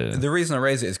positives here. The reason I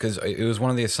raise it is because it was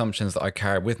one of the assumptions that I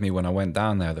carried with me when I went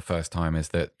down there the first time, is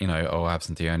that,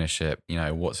 absentee ownership,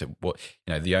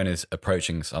 the owner's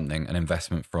approaching something, an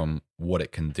investment from what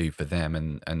it can do for them,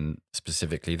 and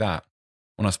specifically that.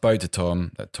 When I spoke to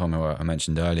Tom, who I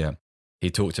mentioned earlier, he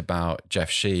talked about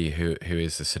Jeff Shee, who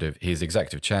is he's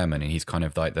executive chairman, and he's kind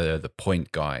of like the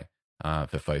point guy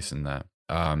for Fosun there.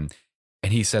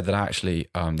 And he said that actually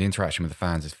the interaction with the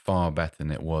fans is far better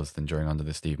than it was under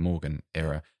the Steve Morgan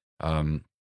era.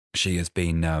 She has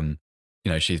been,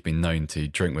 she's been known to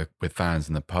drink with fans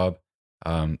in the pub.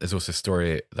 There's also a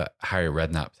story that Harry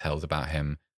Redknapp tells about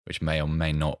him, which may or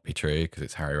may not be true because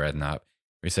it's Harry Redknapp.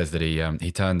 He says that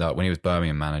he turned up when he was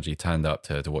Birmingham manager. He turned up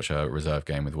to watch a reserve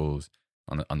game with Wolves,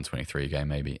 on the under 23 game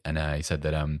maybe, and he said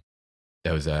that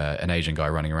there was an Asian guy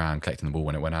running around collecting the ball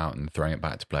when it went out and throwing it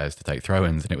back to players to take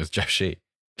throw-ins, and it was Jeff Shee.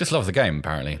 Just loves the game,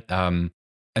 apparently. And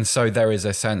so there is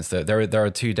a sense that there are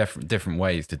two different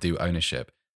ways to do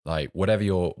ownership. Like whatever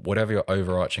your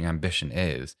overarching ambition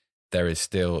is, there is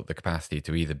still the capacity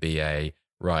to either be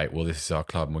this is our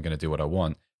club and we're going to do what I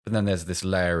want. But then there's this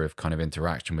layer of kind of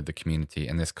interaction with the community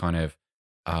and this kind of,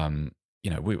 everyone's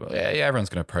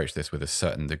going to approach this with a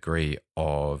certain degree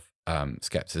of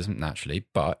skepticism, naturally.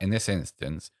 But in this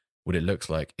instance, what it looks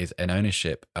like is an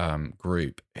ownership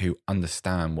group who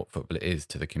understand what football is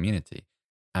to the community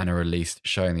and are at least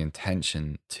showing the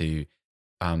intention to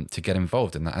get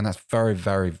involved in that. And that's very,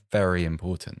 very, very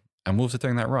important. And Wolves are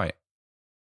doing that right.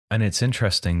 And it's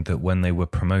interesting that when they were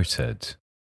promoted,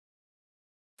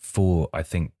 I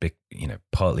think,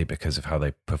 partly because of how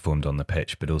they performed on the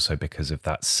pitch, but also because of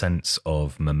that sense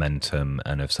of momentum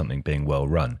and of something being well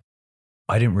run,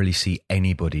 I didn't really see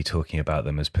anybody talking about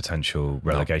them as potential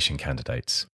relegation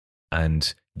candidates.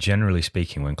 And generally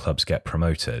speaking, when clubs get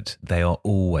promoted, they are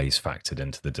always factored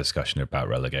into the discussion about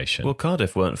relegation. Well,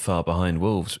 Cardiff weren't far behind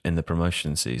Wolves in the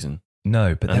promotion season.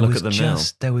 No, but there was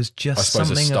just I suppose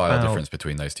something a style about difference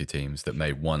between those two teams that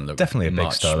made one look definitely a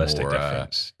big stylistic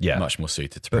difference. Much more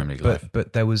suited to Premier League life.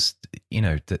 But there was,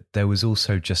 there was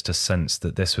also just a sense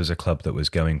that this was a club that was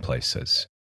going places,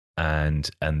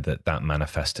 and that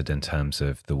manifested in terms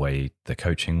of the way the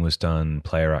coaching was done,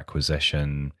 player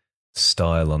acquisition,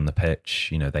 style on the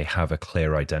pitch. They have a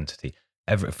clear identity.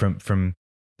 From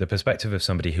the perspective of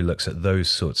somebody who looks at those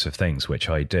sorts of things, which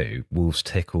I do, Wolves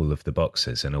tick all of the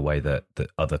boxes in a way that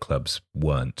other clubs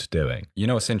weren't doing. You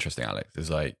know what's interesting, Alex,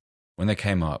 is like when they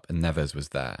came up and Neves was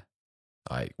there,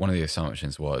 like one of the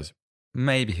assumptions was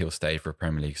maybe he'll stay for a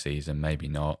Premier League season, maybe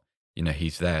not.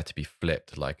 He's there to be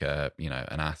flipped like an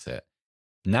asset.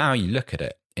 Now you look at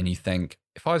it and you think,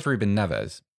 if I was Ruben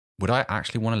Neves, would I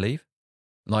actually want to leave?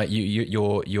 Like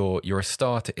you're a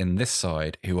starter in this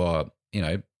side who are,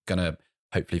 gonna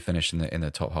hopefully finish in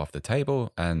the top half of the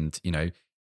table, and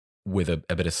with a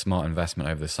bit of smart investment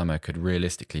over the summer could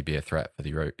realistically be a threat for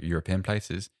the European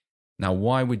places. Now,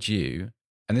 why would you,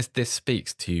 and this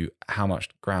speaks to how much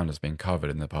ground has been covered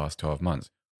in the past 12 months,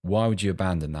 why would you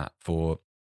abandon that for,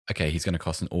 okay, he's going to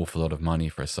cost an awful lot of money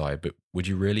for a side, but would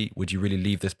you really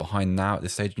leave this behind now at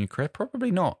this stage in your career?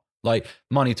 Probably not. Like,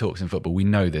 money talks in football, we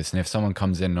know this, and if someone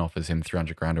comes in and offers him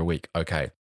 300 grand a week,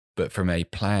 okay. But from a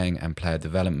playing and player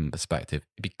development perspective,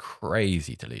 it'd be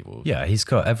crazy to leave Wolves. Yeah, he's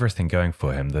got everything going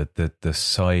for him. The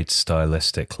side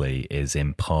stylistically is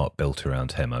in part built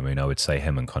around him. I mean, I would say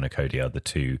him and Conor Cody are the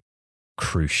two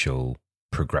crucial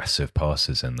progressive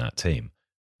passers in that team.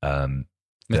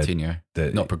 Moutinho,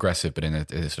 not progressive, but in a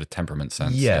sort of temperament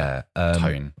sense. Yeah.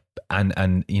 Tone.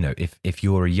 And if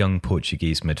you're a young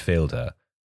Portuguese midfielder,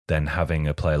 then having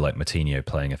a player like Moutinho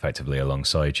playing effectively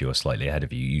alongside you or slightly ahead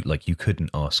of you, you couldn't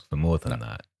ask for more than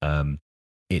that.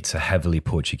 It's a heavily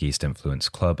Portuguese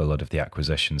influenced club. A lot of the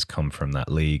acquisitions come from that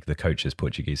league. The coach is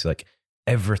Portuguese. Like,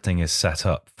 everything is set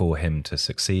up for him to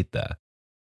succeed there.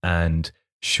 And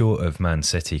short of Man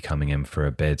City coming in for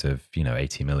a bid of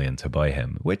 80 million to buy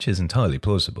him, which is entirely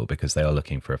plausible because they are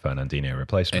looking for a Fernandinho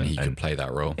replacement, and he could play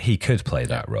that role. He could play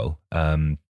that role.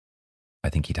 I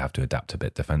think he'd have to adapt a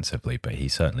bit defensively, but he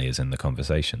certainly is in the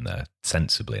conversation there,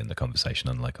 sensibly in the conversation,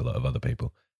 unlike a lot of other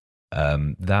people.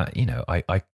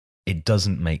 It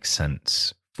doesn't make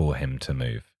sense for him to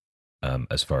move,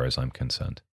 as far as I'm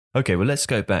concerned. Okay, well, let's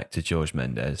go back to Jorge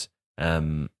Mendes,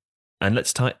 and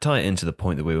let's tie it into the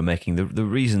point that we were making. The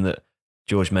reason that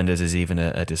Jorge Mendes is even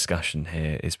a discussion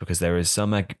here is because there is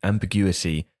some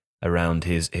ambiguity around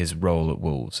his role at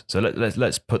Wolves. So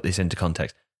let's put this into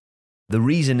context. The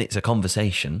reason it's a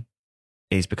conversation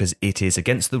is because it is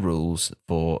against the rules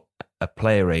for a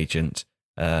player agent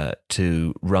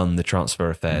to run the transfer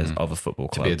affairs of a football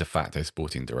club. To be a de facto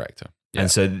sporting director. Yeah.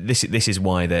 And so this is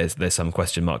why there's some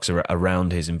question marks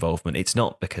around his involvement. It's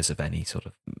not because of any sort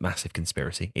of massive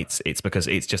conspiracy. It's because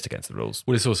it's just against the rules.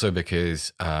 Well, it's also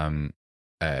because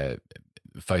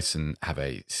Fosun have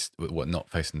not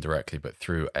Fosun directly, but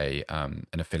through an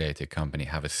affiliated company,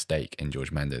 have a stake in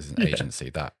Jorge Mendes as an agency.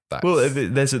 That's... Well,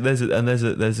 there's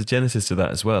a genesis to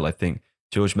that as well. I think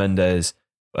Jorge Mendes.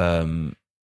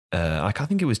 I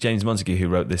think it was James Montague who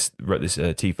wrote this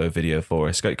TIFO video for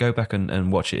us. Go back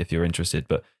and watch it if you're interested.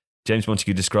 But James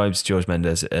Montague describes Jorge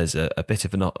Mendes as a bit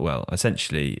of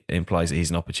essentially implies that he's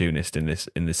an opportunist in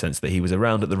the sense that he was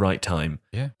around at the right time.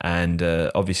 Yeah. And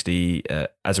obviously,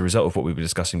 as a result of what we were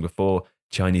discussing before,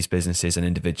 Chinese businesses and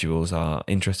individuals are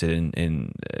interested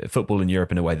in football in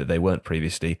Europe in a way that they weren't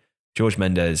previously. Jorge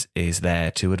Mendes is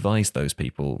there to advise those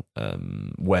people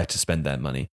where to spend their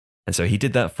money. And so he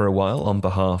did that for a while on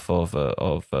behalf of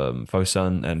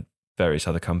Fosun and various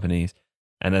other companies.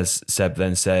 And as Seb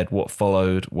then said, what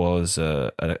followed was an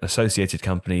associated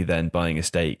company then buying a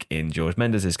stake in Jorge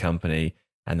Mendes' company,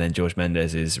 and then Jorge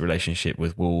Mendes' relationship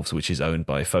with Wolves, which is owned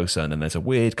by Fosun. And there's a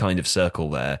weird kind of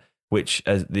circle there, which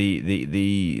as the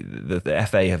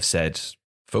FA have said,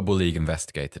 Football League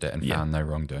investigated it and found no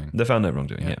wrongdoing. They found no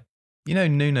wrongdoing. Yeah.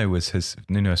 Nuno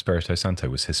Espirito Santo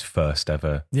was his first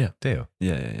ever deal.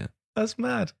 Yeah. That's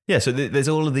mad. Yeah, so there's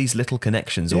all of these little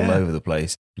connections all over the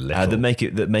place that make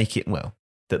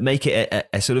it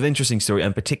a sort of interesting story,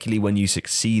 and particularly when you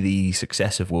see the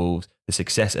success of Wolves, the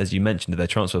success, as you mentioned, of their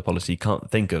transfer policy. You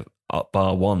can't think of,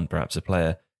 bar one, perhaps a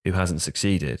player who hasn't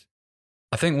succeeded.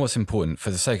 I think what's important,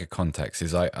 for the sake of context,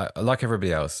 is I like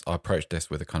everybody else, I approach this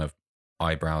with a kind of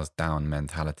eyebrows down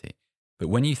mentality. But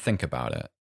when you think about it,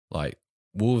 like,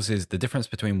 Wolves is the difference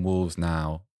between Wolves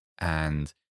now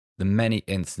and the many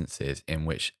instances in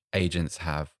which agents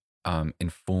have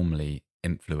informally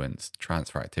influenced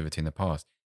transfer activity in the past.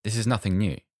 This is nothing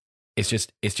new.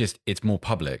 It's more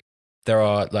public. There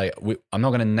are I'm not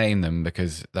going to name them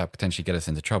because that potentially get us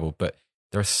into trouble, but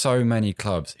there are so many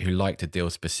clubs who like to deal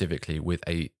specifically with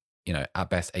at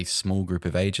best a small group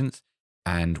of agents,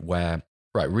 and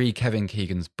read Kevin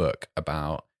Keegan's book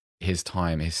about his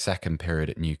second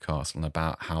period at Newcastle, and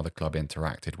about how the club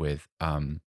interacted with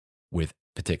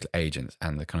particular agents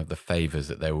and the kind of the favors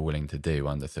that they were willing to do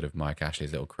under sort of Mike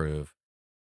Ashley's little crew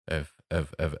of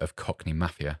Cockney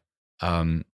mafia.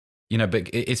 But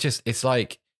it's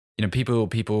like,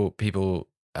 people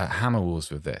hammer Wolves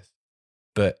with this,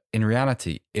 but in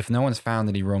reality, if no one's found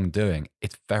any wrongdoing,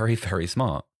 it's very, very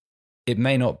smart. It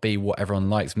may not be what everyone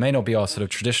likes, may not be our sort of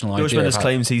traditional idea. Jorge Mendes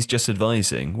claims he's just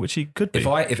advising, which he could be.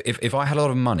 If I had a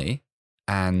lot of money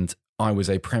and I was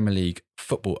a Premier League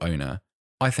football owner,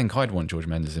 I think I'd want Jorge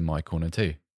Mendes in my corner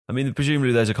too. I mean,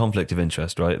 presumably there's a conflict of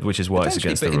interest, right? Which is why it's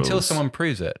against the rules. Until someone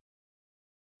proves it.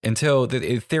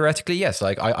 Theoretically, yes.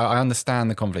 Like, I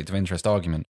understand the conflict of interest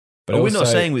argument. But we're not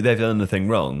saying they've done anything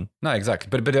wrong. No,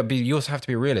 exactly. But you also have to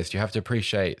be a realist. You have to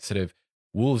appreciate sort of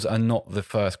Wolves are not the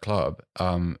first club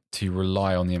to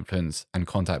rely on the influence and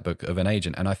contact book of an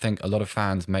agent. And I think a lot of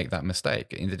fans make that mistake.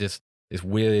 It's just this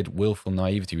weird, willful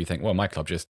naivety. We think, well, my club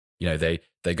just, they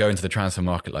go into the transfer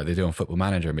market like they do on Football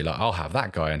Manager and be like, I'll have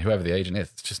that guy and whoever the agent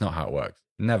is. It's just not how it works.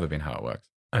 Never been how it works.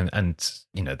 And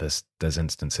there's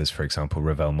instances, for example,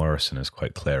 Ravel Morrison is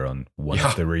quite clear on one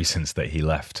of the reasons that he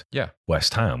left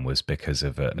West Ham was because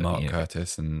of Mark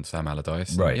Curtis and Sam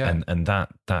Allardyce. Right. And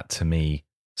that to me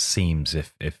seems,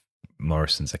 if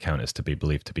Morrison's account is to be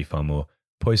believed to be far more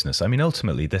poisonous. I mean,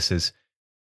 ultimately, this is,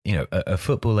 a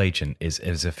football agent is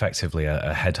effectively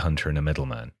a headhunter and a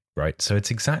middleman, right? So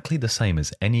it's exactly the same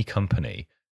as any company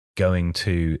going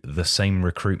to the same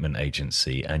recruitment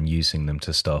agency and using them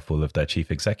to staff all of their chief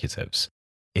executives.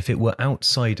 If it were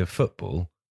outside of football,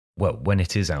 well, when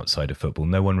it is outside of football,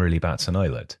 no one really bats an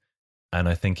eyelid. And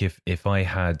I think if I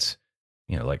had,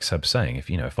 like Seb's saying,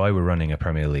 if I were running a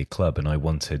Premier League club and I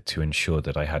wanted to ensure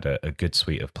that I had a good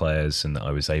suite of players and that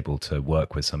I was able to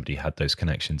work with somebody who had those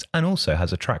connections and also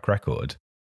has a track record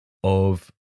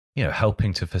of,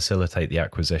 helping to facilitate the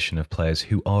acquisition of players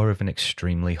who are of an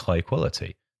extremely high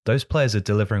quality. Those players are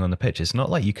delivering on the pitch. It's not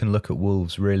like you can look at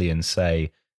Wolves really and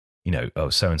say,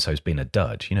 so-and-so's been a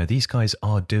dud. These guys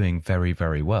are doing very,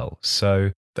 very well.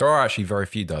 So there are actually very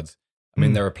few duds. I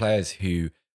mean, there are players who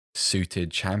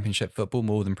suited Championship football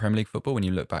more than Premier League football when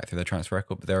you look back through their transfer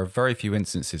record. But there are very few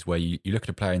instances where you look at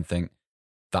a player and think,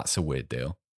 that's a weird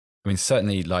deal. I mean,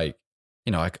 certainly I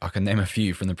can name a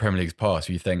few from the Premier League's past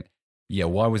where you think, yeah,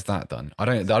 why was that done? I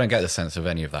don't get the sense of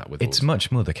any of that with It's Wolves.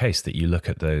 Much more the case that you look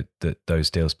at those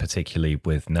deals, particularly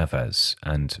with Neves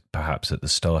and perhaps at the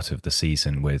start of the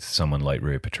season with someone like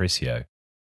Rui Patricio,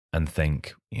 and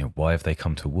think, why have they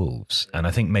come to Wolves? And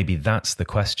I think maybe that's the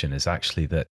question, is actually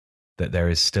that there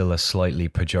is still a slightly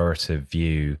pejorative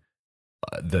view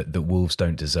that Wolves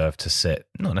don't deserve to sit,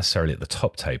 not necessarily at the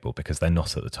top table, because they're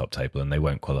not at the top table and they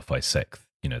won't qualify sixth.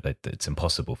 It's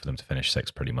impossible for them to finish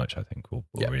sixth pretty much, I think, or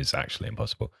is actually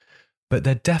impossible. But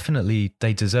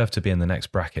they deserve to be in the next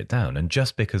bracket down. And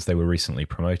just because they were recently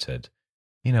promoted,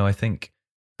 I think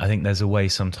there's a way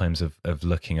sometimes of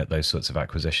looking at those sorts of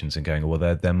acquisitions and going, well,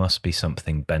 there must be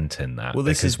something bent in that. Well,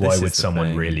 why would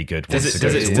someone really good want to go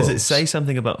to Wolves? Does it say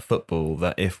something about football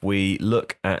that if we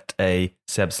look at a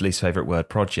Seb's least favourite word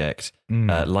project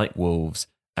like Wolves,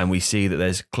 and we see that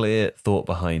there's clear thought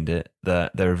behind it,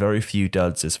 that there are very few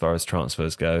duds as far as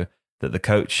transfers go, that the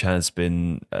coach has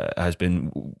been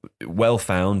well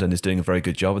found and is doing a very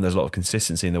good job, and there's a lot of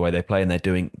consistency in the way they play, and they're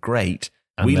doing great.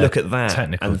 And we look at that.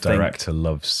 Technical director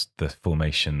loves the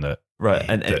formation that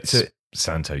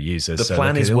Santo uses. The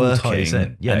plan is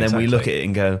working, then we look at it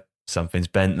and go, something's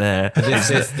bent there.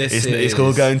 It's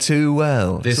all going too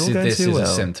well. This is a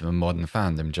symptom of modern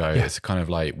fandom, Joe. Yeah. It's kind of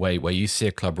like where you see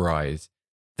a club rise,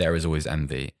 there is always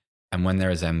envy. And when there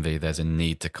is envy, there's a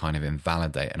need to kind of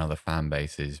invalidate another fan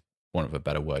base's, want of a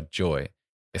better word, joy.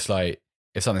 It's like,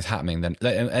 if something's happening, then,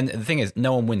 and the thing is,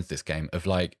 no one wins this game of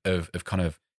kind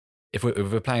of, if we're playing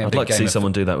a big game. I'd like to see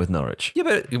someone do that with Norwich.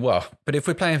 Yeah, but if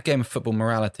we're playing a game of football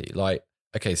morality, like,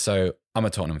 okay, so I'm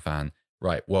a Tottenham fan,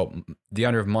 right? Well, the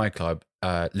owner of my club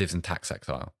lives in tax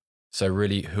exile. So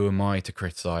really, who am I to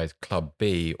criticize Club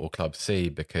B or Club C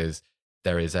because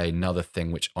there is another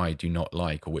thing which I do not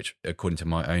like, or which, according to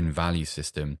my own value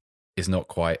system, is not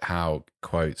quite how,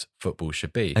 quote, football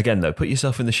should be. Again, though, put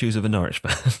yourself in the shoes of a Norwich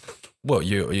fan. Well,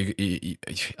 you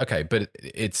okay, but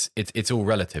it's all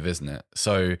relative, isn't it?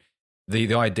 So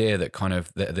the idea that kind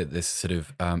of that this sort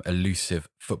of elusive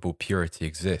football purity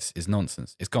exists is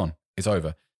nonsense. It's gone. It's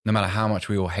over. No matter how much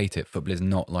we all hate it, football is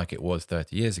not like it was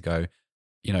 30 years ago.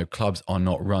 Clubs are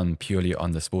not run purely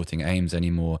under sporting aims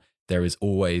anymore. There is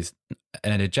always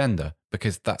an agenda,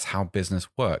 because that's how business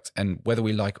works. And whether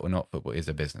we like it or not, football is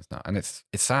a business now. And it's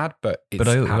sad, but it's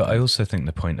I also think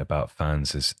the point about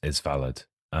fans is valid,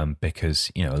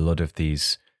 because, a lot of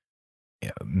these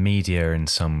media in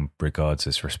some regards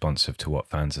is responsive to what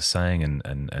fans are saying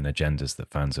and agendas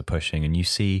that fans are pushing. And you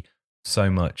see so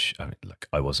much. I mean, look,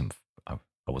 I wasn't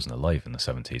alive in the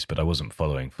 70s, but I wasn't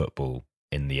following football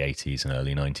in the 80s and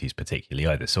early 90s particularly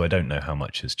either. So I don't know how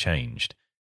much has changed.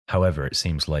 However, it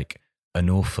seems like an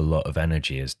awful lot of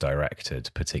energy is directed,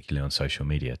 particularly on social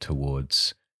media,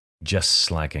 towards just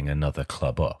slagging another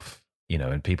club off,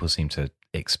 and people seem to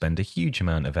expend a huge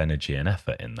amount of energy and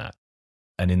effort in that.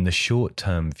 And in the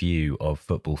short-term view of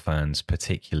football fans,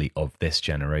 particularly of this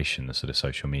generation, the sort of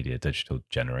social media, digital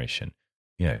generation,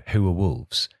 who are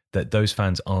Wolves? That those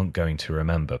fans aren't going to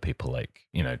remember people like,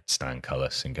 Stan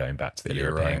Cullis and going back to the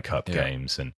European Cup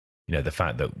games, and the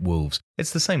fact that Wolves,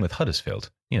 it's the same with Huddersfield.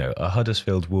 A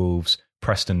Huddersfield, Wolves,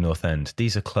 Preston North End,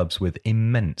 these are clubs with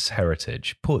immense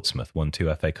heritage. Portsmouth won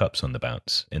 2 FA Cups on the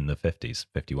bounce in the 50s,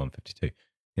 51, 52.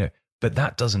 But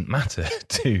that doesn't matter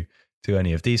to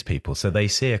any of these people. So they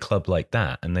see a club like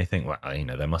that and they think, well,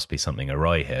 there must be something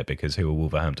awry here, because who are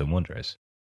Wolverhampton Wanderers?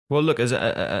 Well, look, as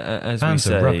we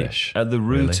say, rubbish, at the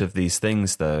root of these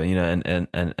things, though,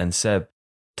 and Seb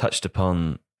touched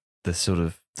upon the sort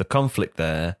of the conflict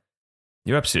there.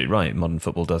 You're absolutely right. Modern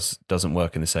football doesn't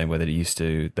work in the same way that it used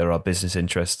to. There are business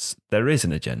interests. There is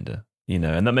an agenda,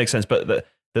 and that makes sense. But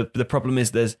the problem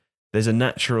is there's a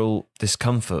natural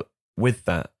discomfort with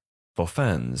that for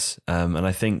fans. And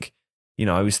I think,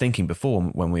 I was thinking before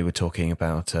when we were talking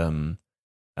about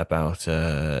about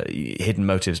hidden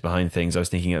motives behind things. I was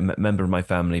thinking a member of my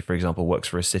family, for example, works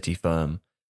for a city firm.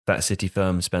 That city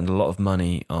firm spend a lot of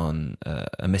money on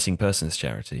a missing persons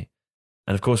charity.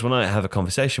 And of course, when I have a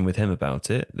conversation with him about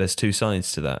it, there's two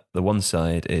sides to that. The one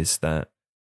side is that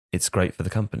it's great for the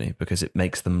company because it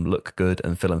makes them look good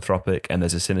and philanthropic, and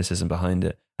there's a cynicism behind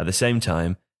it. At the same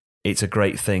time, it's a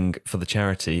great thing for the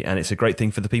charity, and it's a great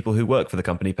thing for the people who work for the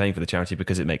company paying for the charity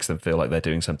because it makes them feel like they're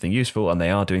doing something useful, and they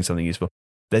are doing something useful.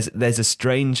 There's a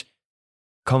strange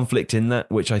conflict in that,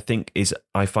 which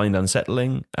I find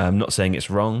unsettling. I'm not saying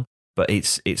it's wrong, but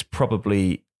it's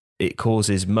probably, it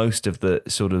causes most of the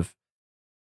sort of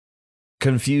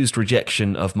confused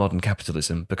rejection of modern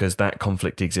capitalism, because that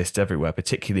conflict exists everywhere,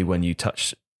 particularly when you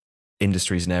touch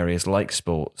industries and areas like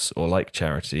sports or like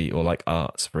charity or like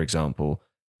arts, for example,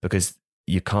 because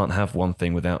you can't have one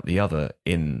thing without the other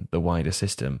in the wider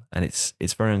system, and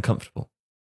it's very uncomfortable.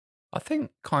 I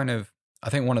think one of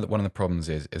the problems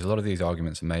is a lot of these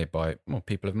arguments are made by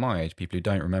people of my age, people who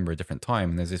don't remember a different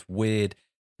time, and there's this weird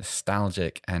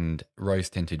nostalgic and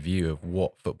rose-tinted view of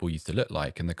what football used to look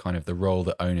like and the role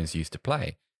that owners used to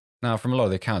play. Now, from a lot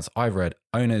of the accounts I've read,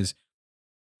 owners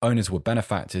were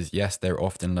benefactors. Yes, they're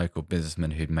often local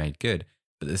businessmen who'd made good,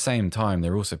 but at the same time,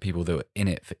 they're also people that were in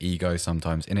it for ego,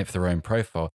 sometimes in it for their own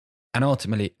profile. And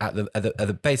ultimately, at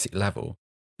the basic level,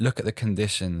 look at the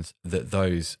conditions that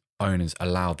those owners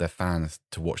allowed their fans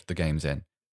to watch the games in.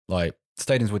 Like,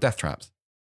 stadiums were death traps,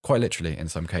 quite literally in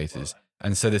some cases.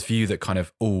 And so this view that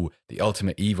the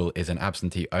ultimate evil is an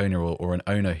absentee owner or an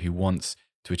owner who wants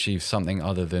to achieve something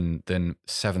other than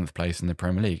seventh place in the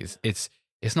Premier League. It's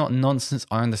not nonsense.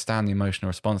 I understand the emotional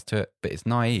response to it, but it's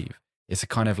naive. It's a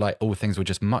kind of like, things were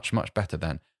just much, much better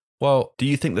then. Well, do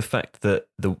you think the fact that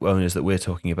the owners that we're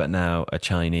talking about now are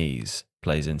Chinese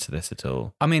plays into this at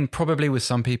all? I mean, probably with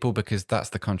some people, because that's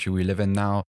the country we live in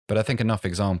now. But I think enough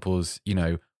examples,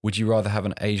 would you rather have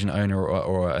an Asian owner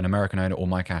or an American owner or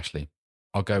Mike Ashley?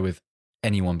 I'll go with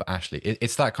anyone but Ashley.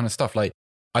 It's that kind of stuff. Like,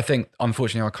 I think,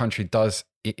 unfortunately, our country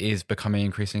is becoming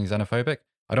increasingly xenophobic.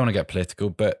 I don't want to get political,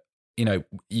 but,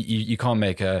 you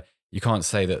can't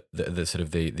say that the sort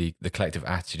of the collective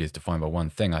attitude is defined by one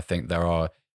thing. I think there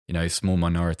are, small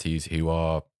minorities who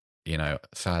are,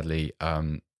 sadly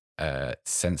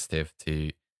sensitive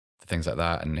to things like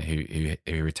that and who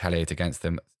retaliate against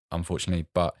them, unfortunately.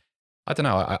 But I don't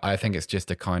know. I think it's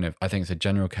just I think it's a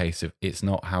general case of it's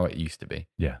not how it used to be.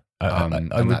 Yeah.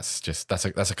 That's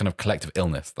a kind of collective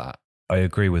illness that. I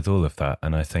agree with all of that.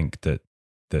 And I think that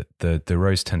the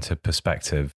rose-tinted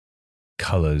perspective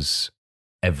colours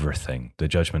everything, the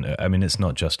judgment. I mean, it's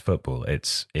not just football.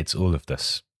 It's all of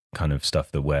this kind of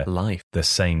stuff that where life, the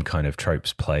same kind of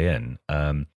tropes play in.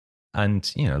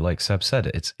 And, like Seb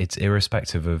said, it's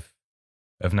irrespective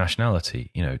of nationality,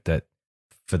 that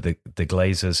for the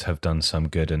Glazers have done some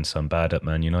good and some bad at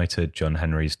Man United. John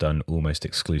Henry's done almost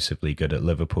exclusively good at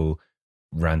Liverpool.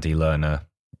 Randy Lerner,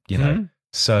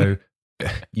 So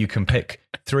you can pick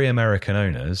 3 American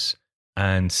owners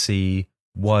and see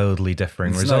wildly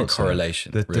differing results. No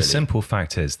correlation. The simple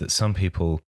fact is that some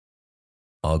people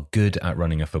are good at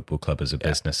running a football club as a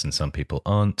business and some people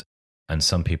aren't. And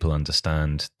some people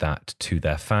understand that to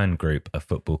their fan group, a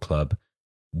football club,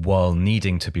 while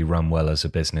needing to be run well as a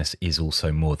business, is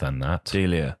also more than that.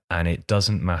 Delia. And it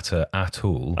doesn't matter at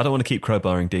all. I don't want to keep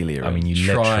crowbarring Delia. I mean, you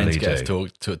trying literally to get do.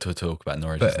 us to talk about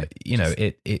Norwich. But,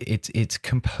 it's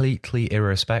completely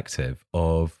irrespective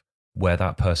of where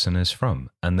that person is from.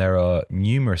 And there are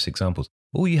numerous examples.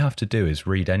 All you have to do is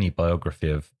read any biography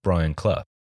of Brian Clough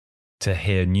to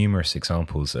hear numerous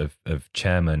examples of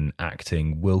chairmen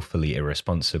acting willfully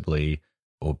irresponsibly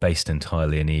or based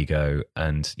entirely in ego.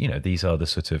 And, these are the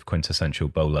sort of quintessential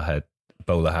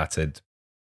bowler-hatted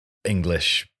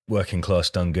English working class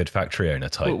done good factory owner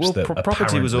types. Well,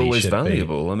 property was always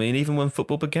valuable. I mean, even when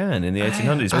football began in the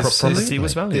 1800s, property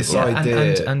was valuable. This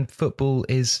idea. And football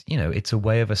is, it's a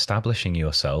way of establishing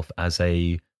yourself as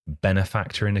a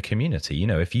benefactor in a community.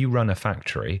 If you run a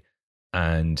factory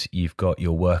and you've got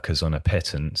your workers on a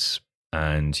pittance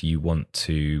and you want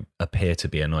to appear to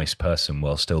be a nice person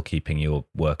while still keeping your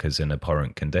workers in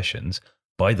abhorrent conditions,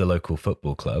 buy the local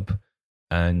football club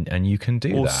and you can do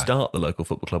that. Or start the local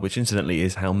football club, which incidentally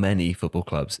is how many football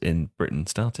clubs in Britain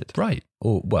started. Right.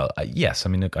 Or, yes, I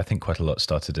mean, I think quite a lot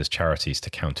started as charities to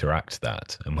counteract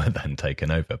that and were then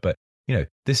taken over. But,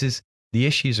 this is the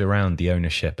issues around the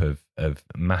ownership of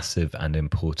massive and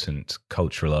important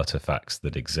cultural artifacts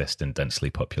that exist in densely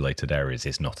populated areas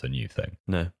is not a new thing.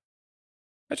 No.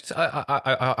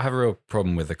 I have a real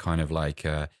problem with the kind of like,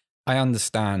 I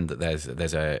understand that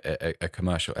there's a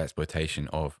commercial exploitation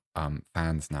of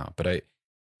fans now, but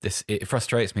it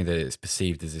frustrates me that it's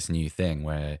perceived as this new thing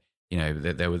where, you know,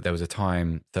 there was a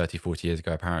time 30, 40 years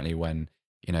ago, apparently, when,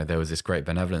 you know, there was this great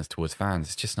benevolence towards fans.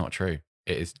 It's just not true.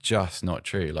 It is just not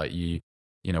true. Like you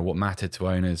know, what mattered to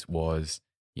owners was,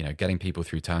 you know, getting people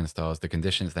through turnstiles. The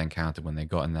conditions they encountered when they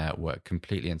got in there were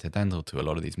completely incidental to a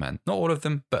lot of these men. Not all of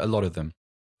them, but a lot of them.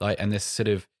 Like, and this sort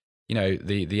of, you know,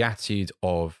 the attitude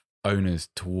of owners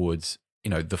towards, you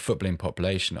know, the footballing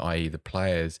population, i.e. the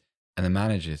players and the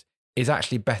managers, is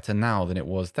actually better now than it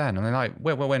was then. I mean, like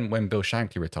when Bill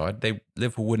Shankly retired,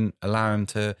 Liverpool wouldn't allow him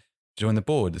to join the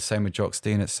board. The same with Jock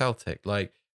Stein at Celtic.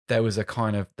 Like, there was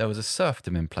a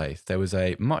serfdom in place. There was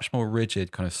a much more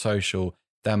rigid kind of social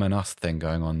them and us thing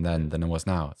going on then than it was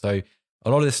now. So a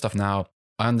lot of this stuff now,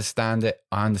 I understand it.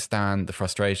 I understand the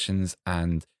frustrations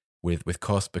and with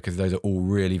costs, because those are all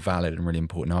really valid and really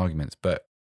important arguments. But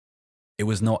it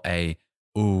was not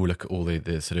look at all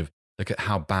the sort of, look at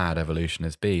how bad evolution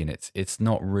has been. It's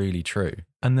not really true.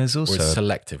 And there's also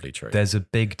selectively true. There's a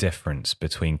big difference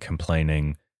between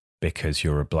complaining because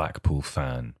you're a Blackpool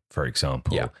fan, for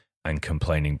example, and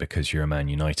complaining because you're a Man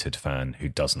United fan who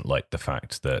doesn't like the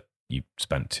fact that you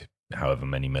spent however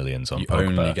many millions on you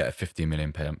Pogba. only get a £50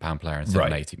 million player instead of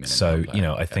an £80 million so player. You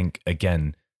know, I think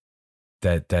again,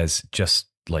 there's just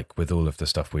like with all of the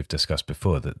stuff we've discussed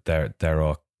before, that there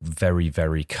are very,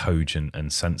 very cogent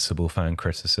and sensible fan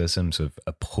criticisms of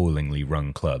appallingly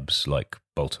run clubs like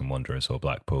Bolton Wanderers or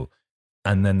Blackpool,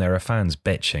 and then there are fans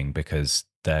bitching because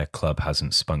their club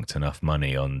hasn't spunked enough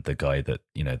money on the guy that,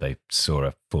 you know, they saw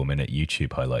a 4-minute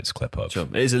YouTube highlights clip of. Sure.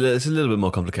 It's a little bit more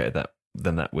complicated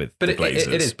than that with the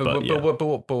Glazers. It is,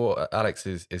 but what Alex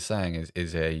is saying is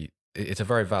it's a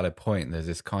very valid point. There's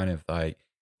this kind of like,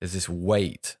 there's this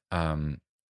weight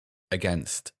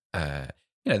against, you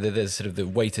know, there's sort of the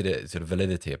weighted sort of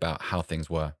validity about how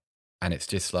things were. And it's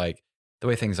just like, the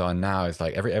way things are now is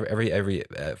like every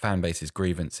fan base's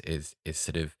grievance is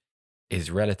sort of, is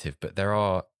relative, but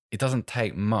it doesn't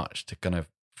take much to kind of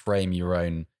frame your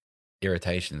own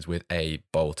irritations with a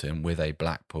Bolton, with a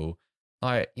Blackpool.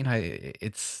 Like, you know,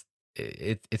 it's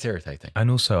irritating.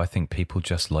 And also, I think people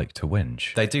just like to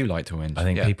whinge. They do like to whinge. I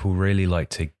think people really like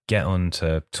to get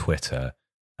onto Twitter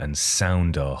and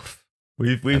sound off.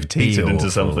 We've teetered into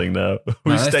something now.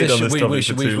 We've stayed on this topic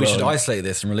for too long. We should isolate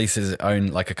this and release his own,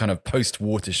 like a kind of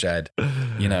post-watershed,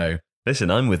 you know.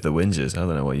 Listen, I'm with the whingers. I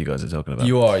don't know what you guys are talking about.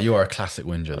 You are a classic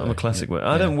whinger, though. I'm a classic whinger.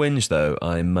 I don't whinge, though.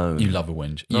 I moan. You love a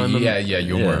whinge.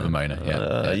 You're more of a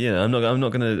moaner. Yeah, I'm not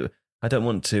going to... I don't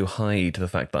want to hide the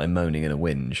fact that I'm moaning in a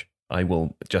whinge. I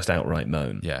will just outright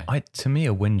moan. Yeah. To me,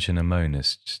 a whinge and a moan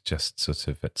is just sort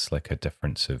of, it's like a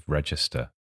difference of register.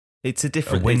 It's a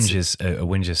different... A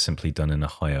whinge is simply done in a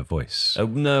higher voice.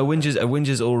 No, a whinge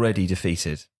is already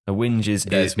defeated. A whinge is...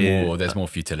 There's more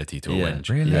futility to a whinge.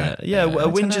 Really? Yeah. A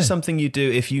whinge is something you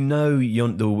do if you know your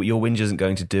whinge isn't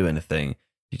going to do anything.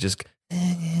 You just...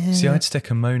 See, I'd stick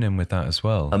a moan in with that as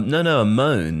well. No, a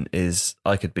moan is,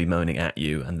 I could be moaning at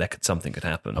you and something could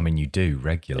happen. I mean, you do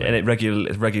regularly. And it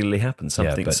regularly happens.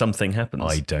 Something happens.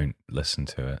 I don't listen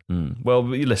to it.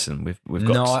 Well, you listen. We've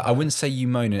got... No, I wouldn't say you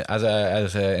moan it as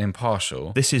an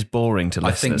impartial. This is boring to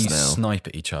listeners now. I think you snipe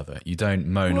at each other. You don't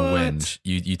moan or whinge.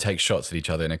 You take shots at each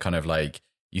other in a kind of like...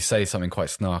 You say something quite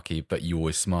snarky, but you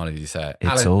always smile as you say it.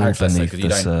 It's all beneath the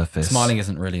surface. Smiling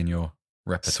isn't really in your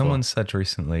repertoire. Someone said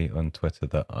recently on Twitter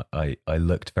that I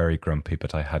looked very grumpy,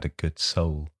 but I had a good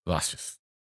soul. That's just...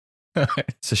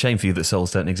 It's a shame for you that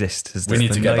souls don't exist. We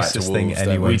need to get back to Wolves. Thing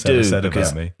anyone's ever said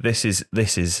because about me. This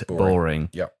is boring.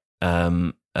 Yep.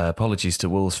 Apologies to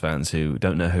Wolves fans who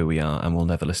don't know who we are and will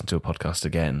never listen to a podcast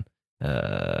again.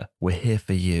 We're here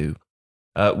for you.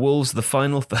 Wolves, the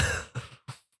final thing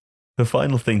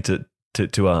to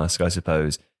ask, I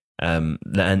suppose, and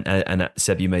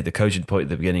Seb, you made the cogent point at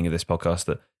the beginning of this podcast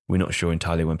that we're not sure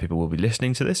entirely when people will be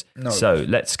listening to this. No. So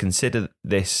let's consider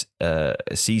this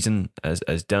season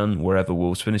as done wherever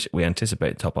Wolves finish. We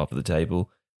anticipate top half of the table.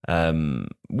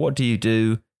 What do you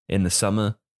do in the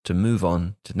summer to move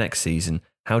on to next season?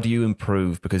 How do you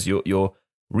improve? Because you're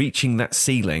reaching that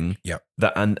ceiling. Yep.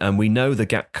 That and we know the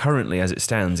gap currently as it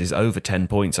stands is over 10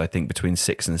 points, I think, between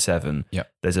 6 and 7.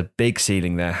 Yep. There's a big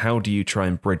ceiling there. How do you try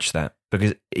and bridge that?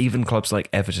 Because even clubs like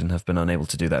Everton have been unable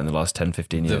to do that in the last 10,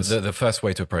 15 years. The first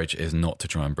way to approach it is not to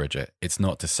try and bridge it. It's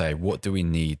not to say, what do we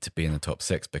need to be in the top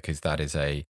 6? Because that's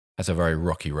a very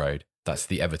rocky road. That's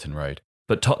the Everton road.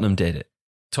 But Tottenham did it.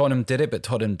 Tottenham did it, but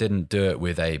Tottenham didn't do it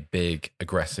with a big,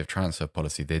 aggressive transfer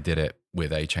policy. They did it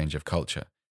with a change of culture.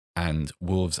 And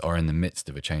Wolves are in the midst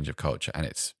of a change of culture, and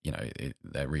it's,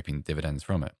 they're reaping dividends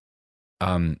from it.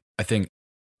 I think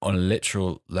on a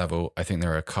literal level, I think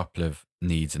there are a couple of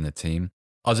needs in the team.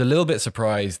 I was a little bit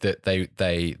surprised that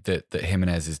that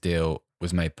Jimenez's deal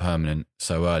was made permanent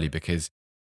so early, because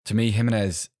to me,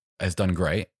 Jimenez has done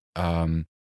great. I'd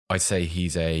say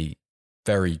he's a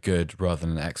very good rather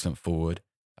than an excellent forward.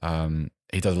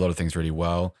 He does a lot of things really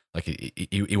well. Like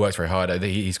he works very hard.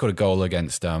 He scored a goal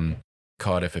against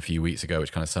Cardiff a few weeks ago,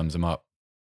 which kind of sums him up.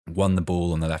 Won the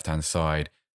ball on the left-hand side.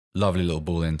 Lovely little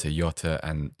ball into Jota,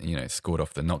 and scored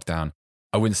off the knockdown.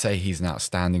 I wouldn't say he's an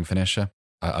outstanding finisher.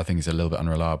 I think he's a little bit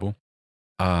unreliable.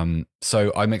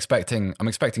 So I'm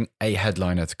expecting a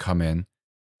headliner to come in.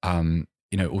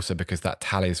 Also because that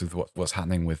tallies with what's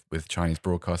happening with Chinese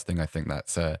broadcasting. I think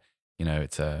that's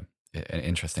it's an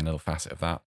interesting little facet of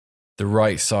that. The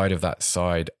right side of that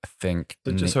side, I think.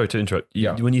 Just sorry to interrupt.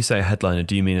 Yeah. When you say a headliner,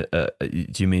 do you mean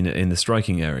in the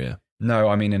striking area? No,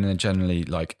 I mean in a generally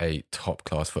like a top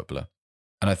class footballer,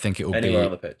 and I think it will Anywhere be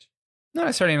on the pitch. not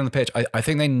necessarily on the pitch. I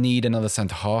think they need another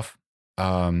centre half.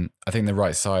 I think the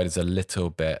right side is a little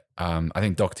bit. I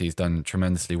think Doherty's done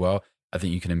tremendously well. I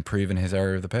think you can improve in his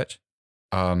area of the pitch.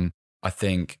 I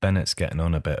think Bennett's getting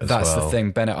on a bit as that's well. the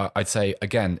thing. Bennett, I'd say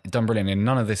again, done brilliantly. And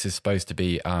none of this is supposed to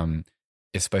be.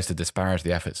 It's supposed to disparage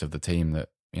the efforts of the team that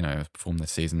have performed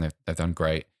this season. They've done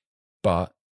great,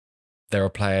 but there are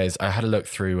players. I had a look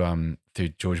through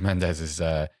George Mendes's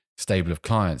stable of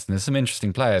clients, and there's some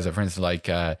interesting players. For instance, like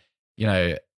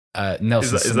Nelson.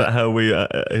 Is that how we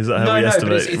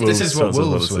estimate? This is what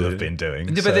Wolves will have been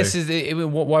doing. But this is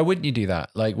why wouldn't you do that?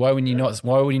 Like, why would you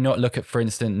not look at, for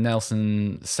instance,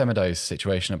 Nelson Semedo's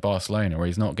situation at Barcelona, where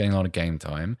he's not getting a lot of game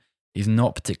time, he's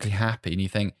not particularly happy, and you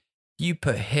think you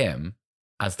put him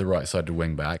as the right-sided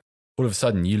wing back, all of a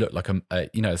sudden you look like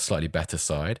a slightly better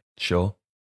side. Sure.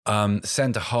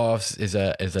 Centre halves is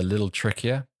a little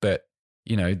trickier, but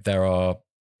there are,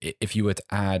 if you were to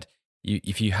add.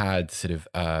 If you had sort of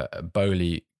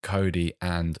Bowley, Cody,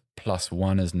 and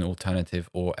 +1 as an alternative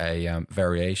or a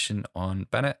variation on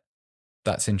Bennett,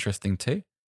 that's interesting too.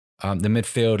 The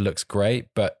midfield looks great,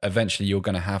 but eventually you're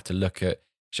going to have to look at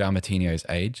João Moutinho's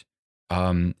age.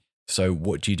 So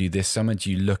what do you do this summer? Do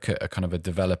you look at a kind of a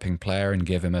developing player and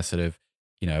give him a sort of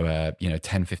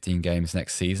 10, 15 games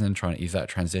next season and try and ease that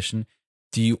transition?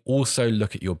 Do you also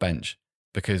look at your bench?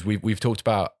 Because we've talked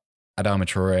about Adama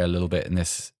Traoré a little bit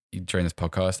during this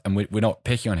podcast, and we're not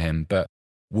picking on him, but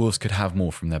Wolves could have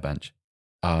more from their bench.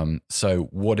 So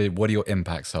what are your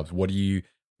impact subs? What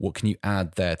can you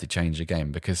add there to change the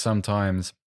game? Because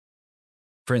sometimes,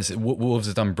 for instance, Wolves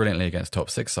have done brilliantly against top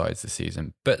 6 sides this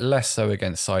season, but less so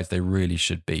against sides they really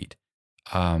should beat.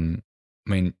 I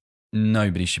mean,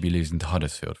 nobody should be losing to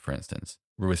Huddersfield, for instance.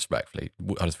 Respectfully,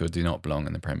 Huddersfield do not belong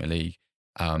in the Premier League,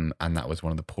 and that was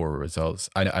one of the poorer results.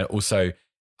 I also.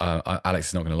 Alex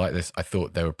is not going to like this. I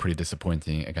thought they were pretty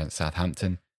disappointing against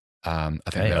Southampton. I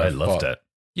loved it.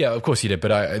 Yeah, of course you did,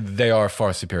 but they are a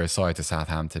far superior side to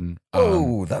Southampton.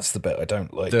 That's the bit I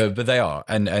don't like. But they are,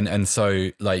 and so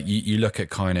like you look at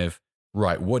kind of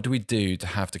right, what do we do to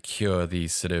have to cure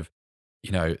these sort of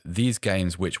these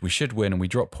games which we should win and we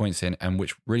drop points in, and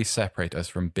which really separate us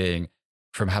from having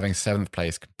 7th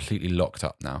place completely locked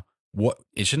up now.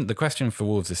 The question for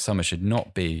Wolves this summer should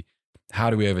not be, how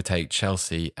do we overtake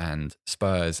Chelsea and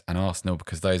Spurs and Arsenal?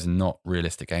 Because those are not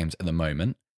realistic games at the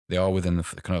moment. They are within the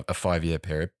kind of a 5-year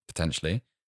period, potentially.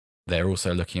 They're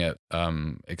also looking at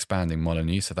expanding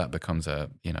Molineux, so that becomes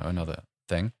another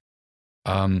thing.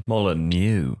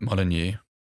 Molineux.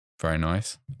 Very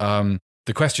nice.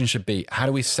 The question should be, how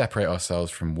do we separate ourselves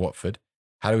from Watford?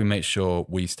 How do we make sure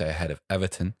we stay ahead of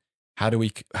Everton? How do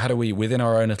we within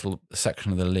our own little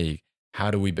section of the league, how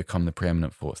do we become the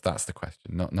preeminent force? That's the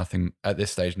question. Nothing at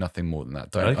this stage, nothing more than that.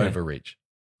 Don't overreach.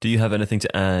 Do you have anything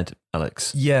to add,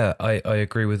 Alex? Yeah, I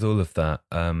agree with all of that.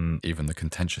 Even the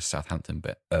contentious Southampton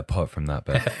bit. Apart from that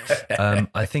bit.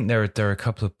 I think there are a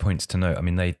couple of points to note. I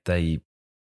mean, they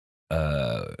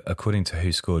according to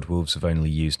Who Scored, Wolves have only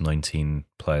used 19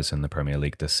 players in the Premier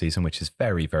League this season, which is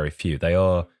very, very few. They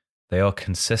are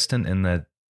consistent in the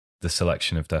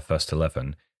selection of their first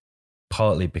 11.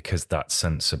 Partly because that's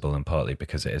sensible and partly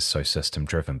because it is so system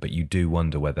driven. But you do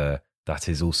wonder whether that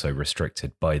is also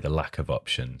restricted by the lack of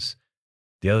options.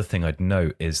 The other thing I'd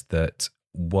note is that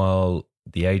while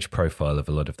the age profile of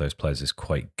a lot of those players is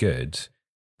quite good,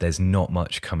 there's not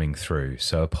much coming through.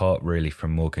 So apart really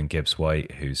from Morgan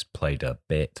Gibbs-White, who's played a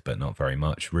bit but not very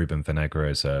much, Ruben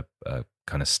Vinagre is a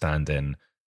kind of stand-in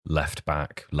left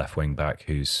wing back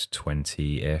who's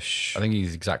 20-ish. I think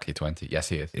he's exactly 20. Yes,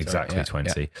 he is. Exactly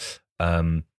 20. Yeah.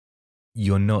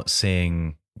 You're not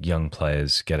seeing young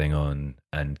players getting on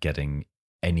and getting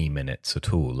any minutes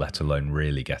at all, let alone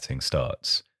really getting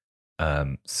starts.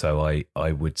 So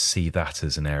I would see that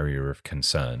as an area of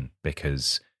concern,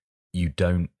 because you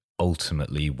don't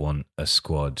ultimately want a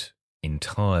squad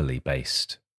entirely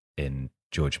based in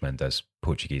George Mendes'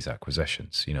 Portuguese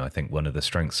acquisitions. I think one of the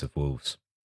strengths of Wolves,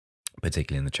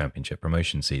 particularly in the Championship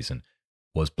promotion season,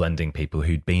 was blending people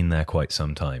who'd been there quite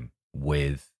some time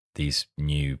with these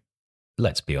new,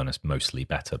 let's be honest, mostly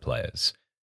better players.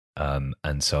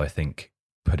 And so I think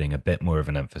putting a bit more of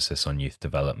an emphasis on youth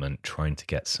development, trying to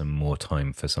get some more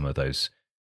time for some of those,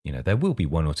 there will be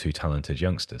one or two talented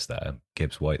youngsters there.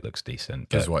 Gibbs White looks decent.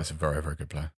 Gibbs White's a very, very good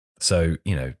player. So,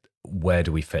 where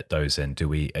do we fit those in? Do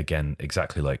we, again,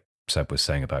 exactly like Seb was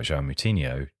saying about João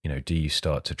Moutinho, do you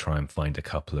start to try and find a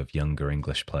couple of younger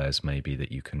English players maybe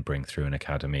that you can bring through an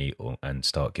academy and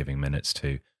start giving minutes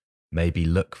to? Maybe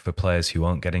look for players who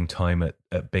aren't getting time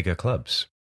at bigger clubs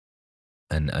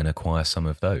and acquire some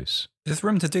of those. There's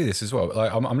room to do this as well.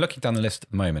 Like I'm looking down the list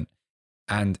at the moment,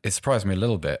 and it surprised me a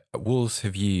little bit. Wolves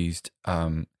have used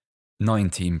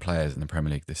 19 players in the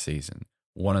Premier League this season.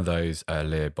 One of those,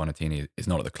 Leo Bonatini, is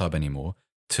not at the club anymore.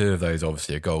 2 of those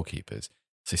obviously are goalkeepers.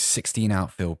 So 16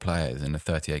 outfield players in a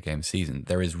 38-game season.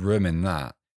 There is room in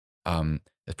that.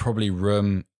 There's probably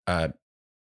room...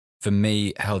 For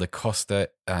me, Helder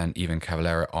Costa and even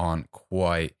Cavaleiro aren't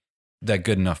quite... They're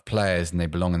good enough players and they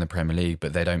belong in the Premier League,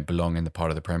 but they don't belong in the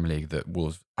part of the Premier League that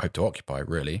Wolves hope to occupy,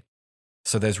 really.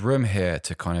 So there's room here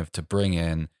to bring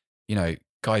in,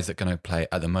 guys that are going to play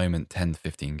at the moment 10 to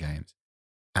 15 games.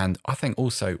 And I think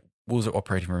also Wolves are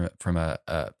operating from a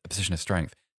position of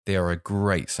strength. They are a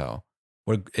great sell.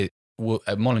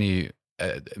 At Molineux,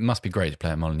 it must be great to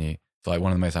play at Molineux. It's like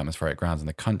one of the most atmospheric grounds in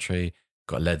the country.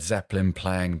 Got Led Zeppelin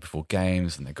playing before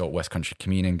games, and they've got West Country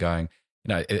Communion going.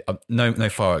 No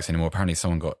fireworks anymore. Apparently,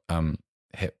 someone got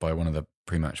hit by one of the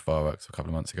pre-match fireworks a couple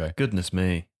of months ago. Goodness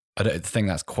me! I don't think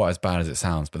that's quite as bad as it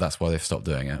sounds, but that's why they've stopped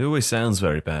doing it. It always sounds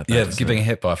very bad. Getting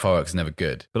hit by a firework is never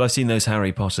good. But I've seen those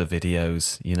Harry Potter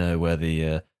videos, where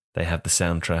they have the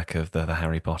soundtrack of the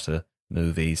Harry Potter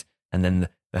movies, and then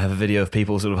they have a video of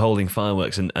people sort of holding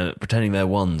fireworks and pretending they're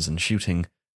wands and shooting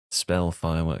spell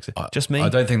fireworks. Just me? I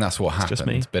don't think that's what happened. Just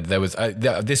me? But there was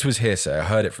this was hearsay. I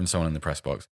heard it from someone in the press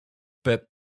box. But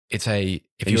it's a...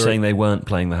 Are you saying they weren't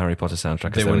playing the Harry Potter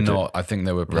soundtrack? They were not. I think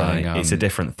they were playing... Right. It's a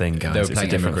different thing, guys. They were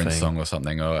playing Immigrant Song or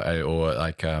something, or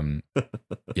like,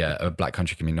 a Black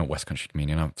Country Communion, not West Country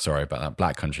Communion. I'm sorry about that.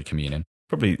 Black Country Communion.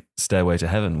 Probably Stairway to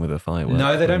Heaven with a firework.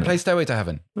 No, they don't play Stairway to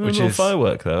Heaven. Which is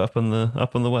firework though, up on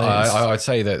the way. I'd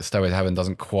say that Stairway to Heaven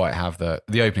doesn't quite have the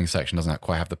opening section doesn't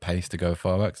quite have the pace to go with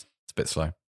fireworks. It's a bit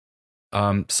slow.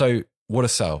 So what a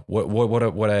sell.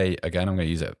 What a again, I'm going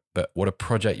to use it, but what a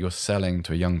project you're selling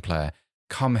to a young player.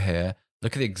 Come here,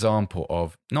 look at the example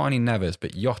of not only Neves,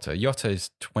 but Jota. Jota is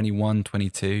 21,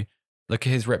 22. Look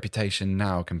at his reputation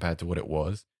now compared to what it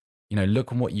was.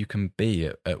 Look on what you can be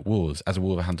at Wolves as a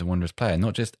Wolverhampton Wanderers player,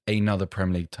 not just another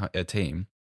Premier League team,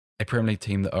 a Premier League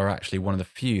team that are actually one of the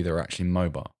few that are actually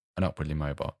mobile and upwardly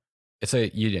mobile. It's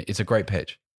a great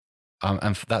pitch.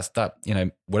 And that's that,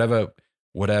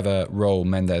 whatever role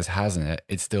Mendes has in it,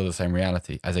 it's still the same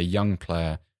reality. As a young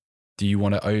player, do you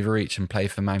want to overreach and play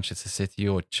for Manchester City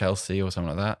or Chelsea or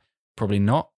something like that? Probably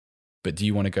not. But do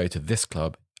you want to go to this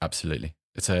club? Absolutely.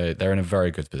 They're in a very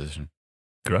good position.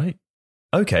 Great.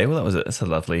 Okay, well that's a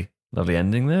lovely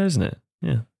ending there, isn't it?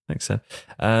 Yeah, thanks, Seb.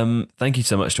 Thank you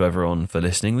so much to everyone for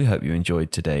listening. We hope you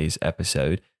enjoyed today's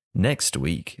episode. Next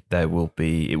week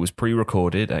it was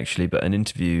pre-recorded actually, but an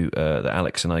interview that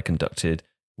Alex and I conducted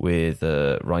with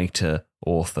writer,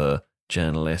 author,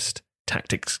 journalist,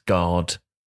 tactics guard,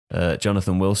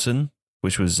 Jonathan Wilson,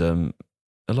 which was a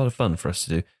lot of fun for us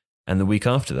to do. And the week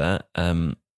after that,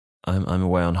 I'm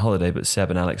away on holiday, but Seb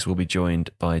and Alex will be joined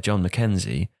by John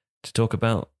McKenzie to talk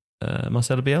about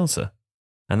Marcelo Bielsa.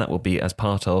 And that will be as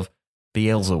part of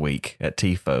Bielsa Week at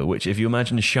TIFO, which if you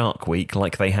imagine Shark Week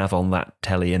like they have on that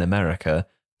telly in America,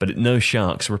 but no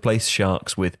sharks, replace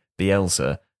sharks with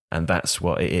Bielsa, and that's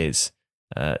what it is.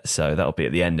 So that'll be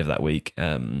at the end of that week.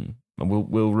 And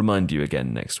we'll remind you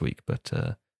again next week, but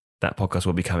that podcast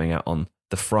will be coming out on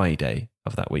the Friday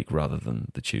of that week rather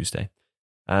than the Tuesday.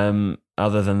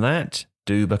 Other than that,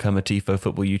 do become a TIFO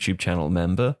Football YouTube channel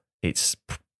member. It's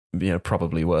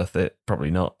probably worth it,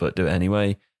 probably not, but do it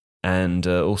anyway. And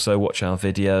also watch our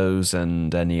videos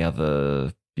and any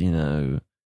other,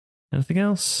 anything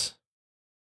else.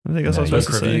 I think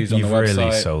that's reviews on the website. You've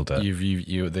really sold it.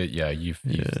 You've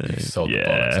sold the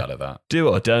bollocks out of that. Do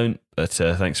it or don't, but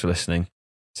thanks for listening.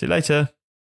 See you later.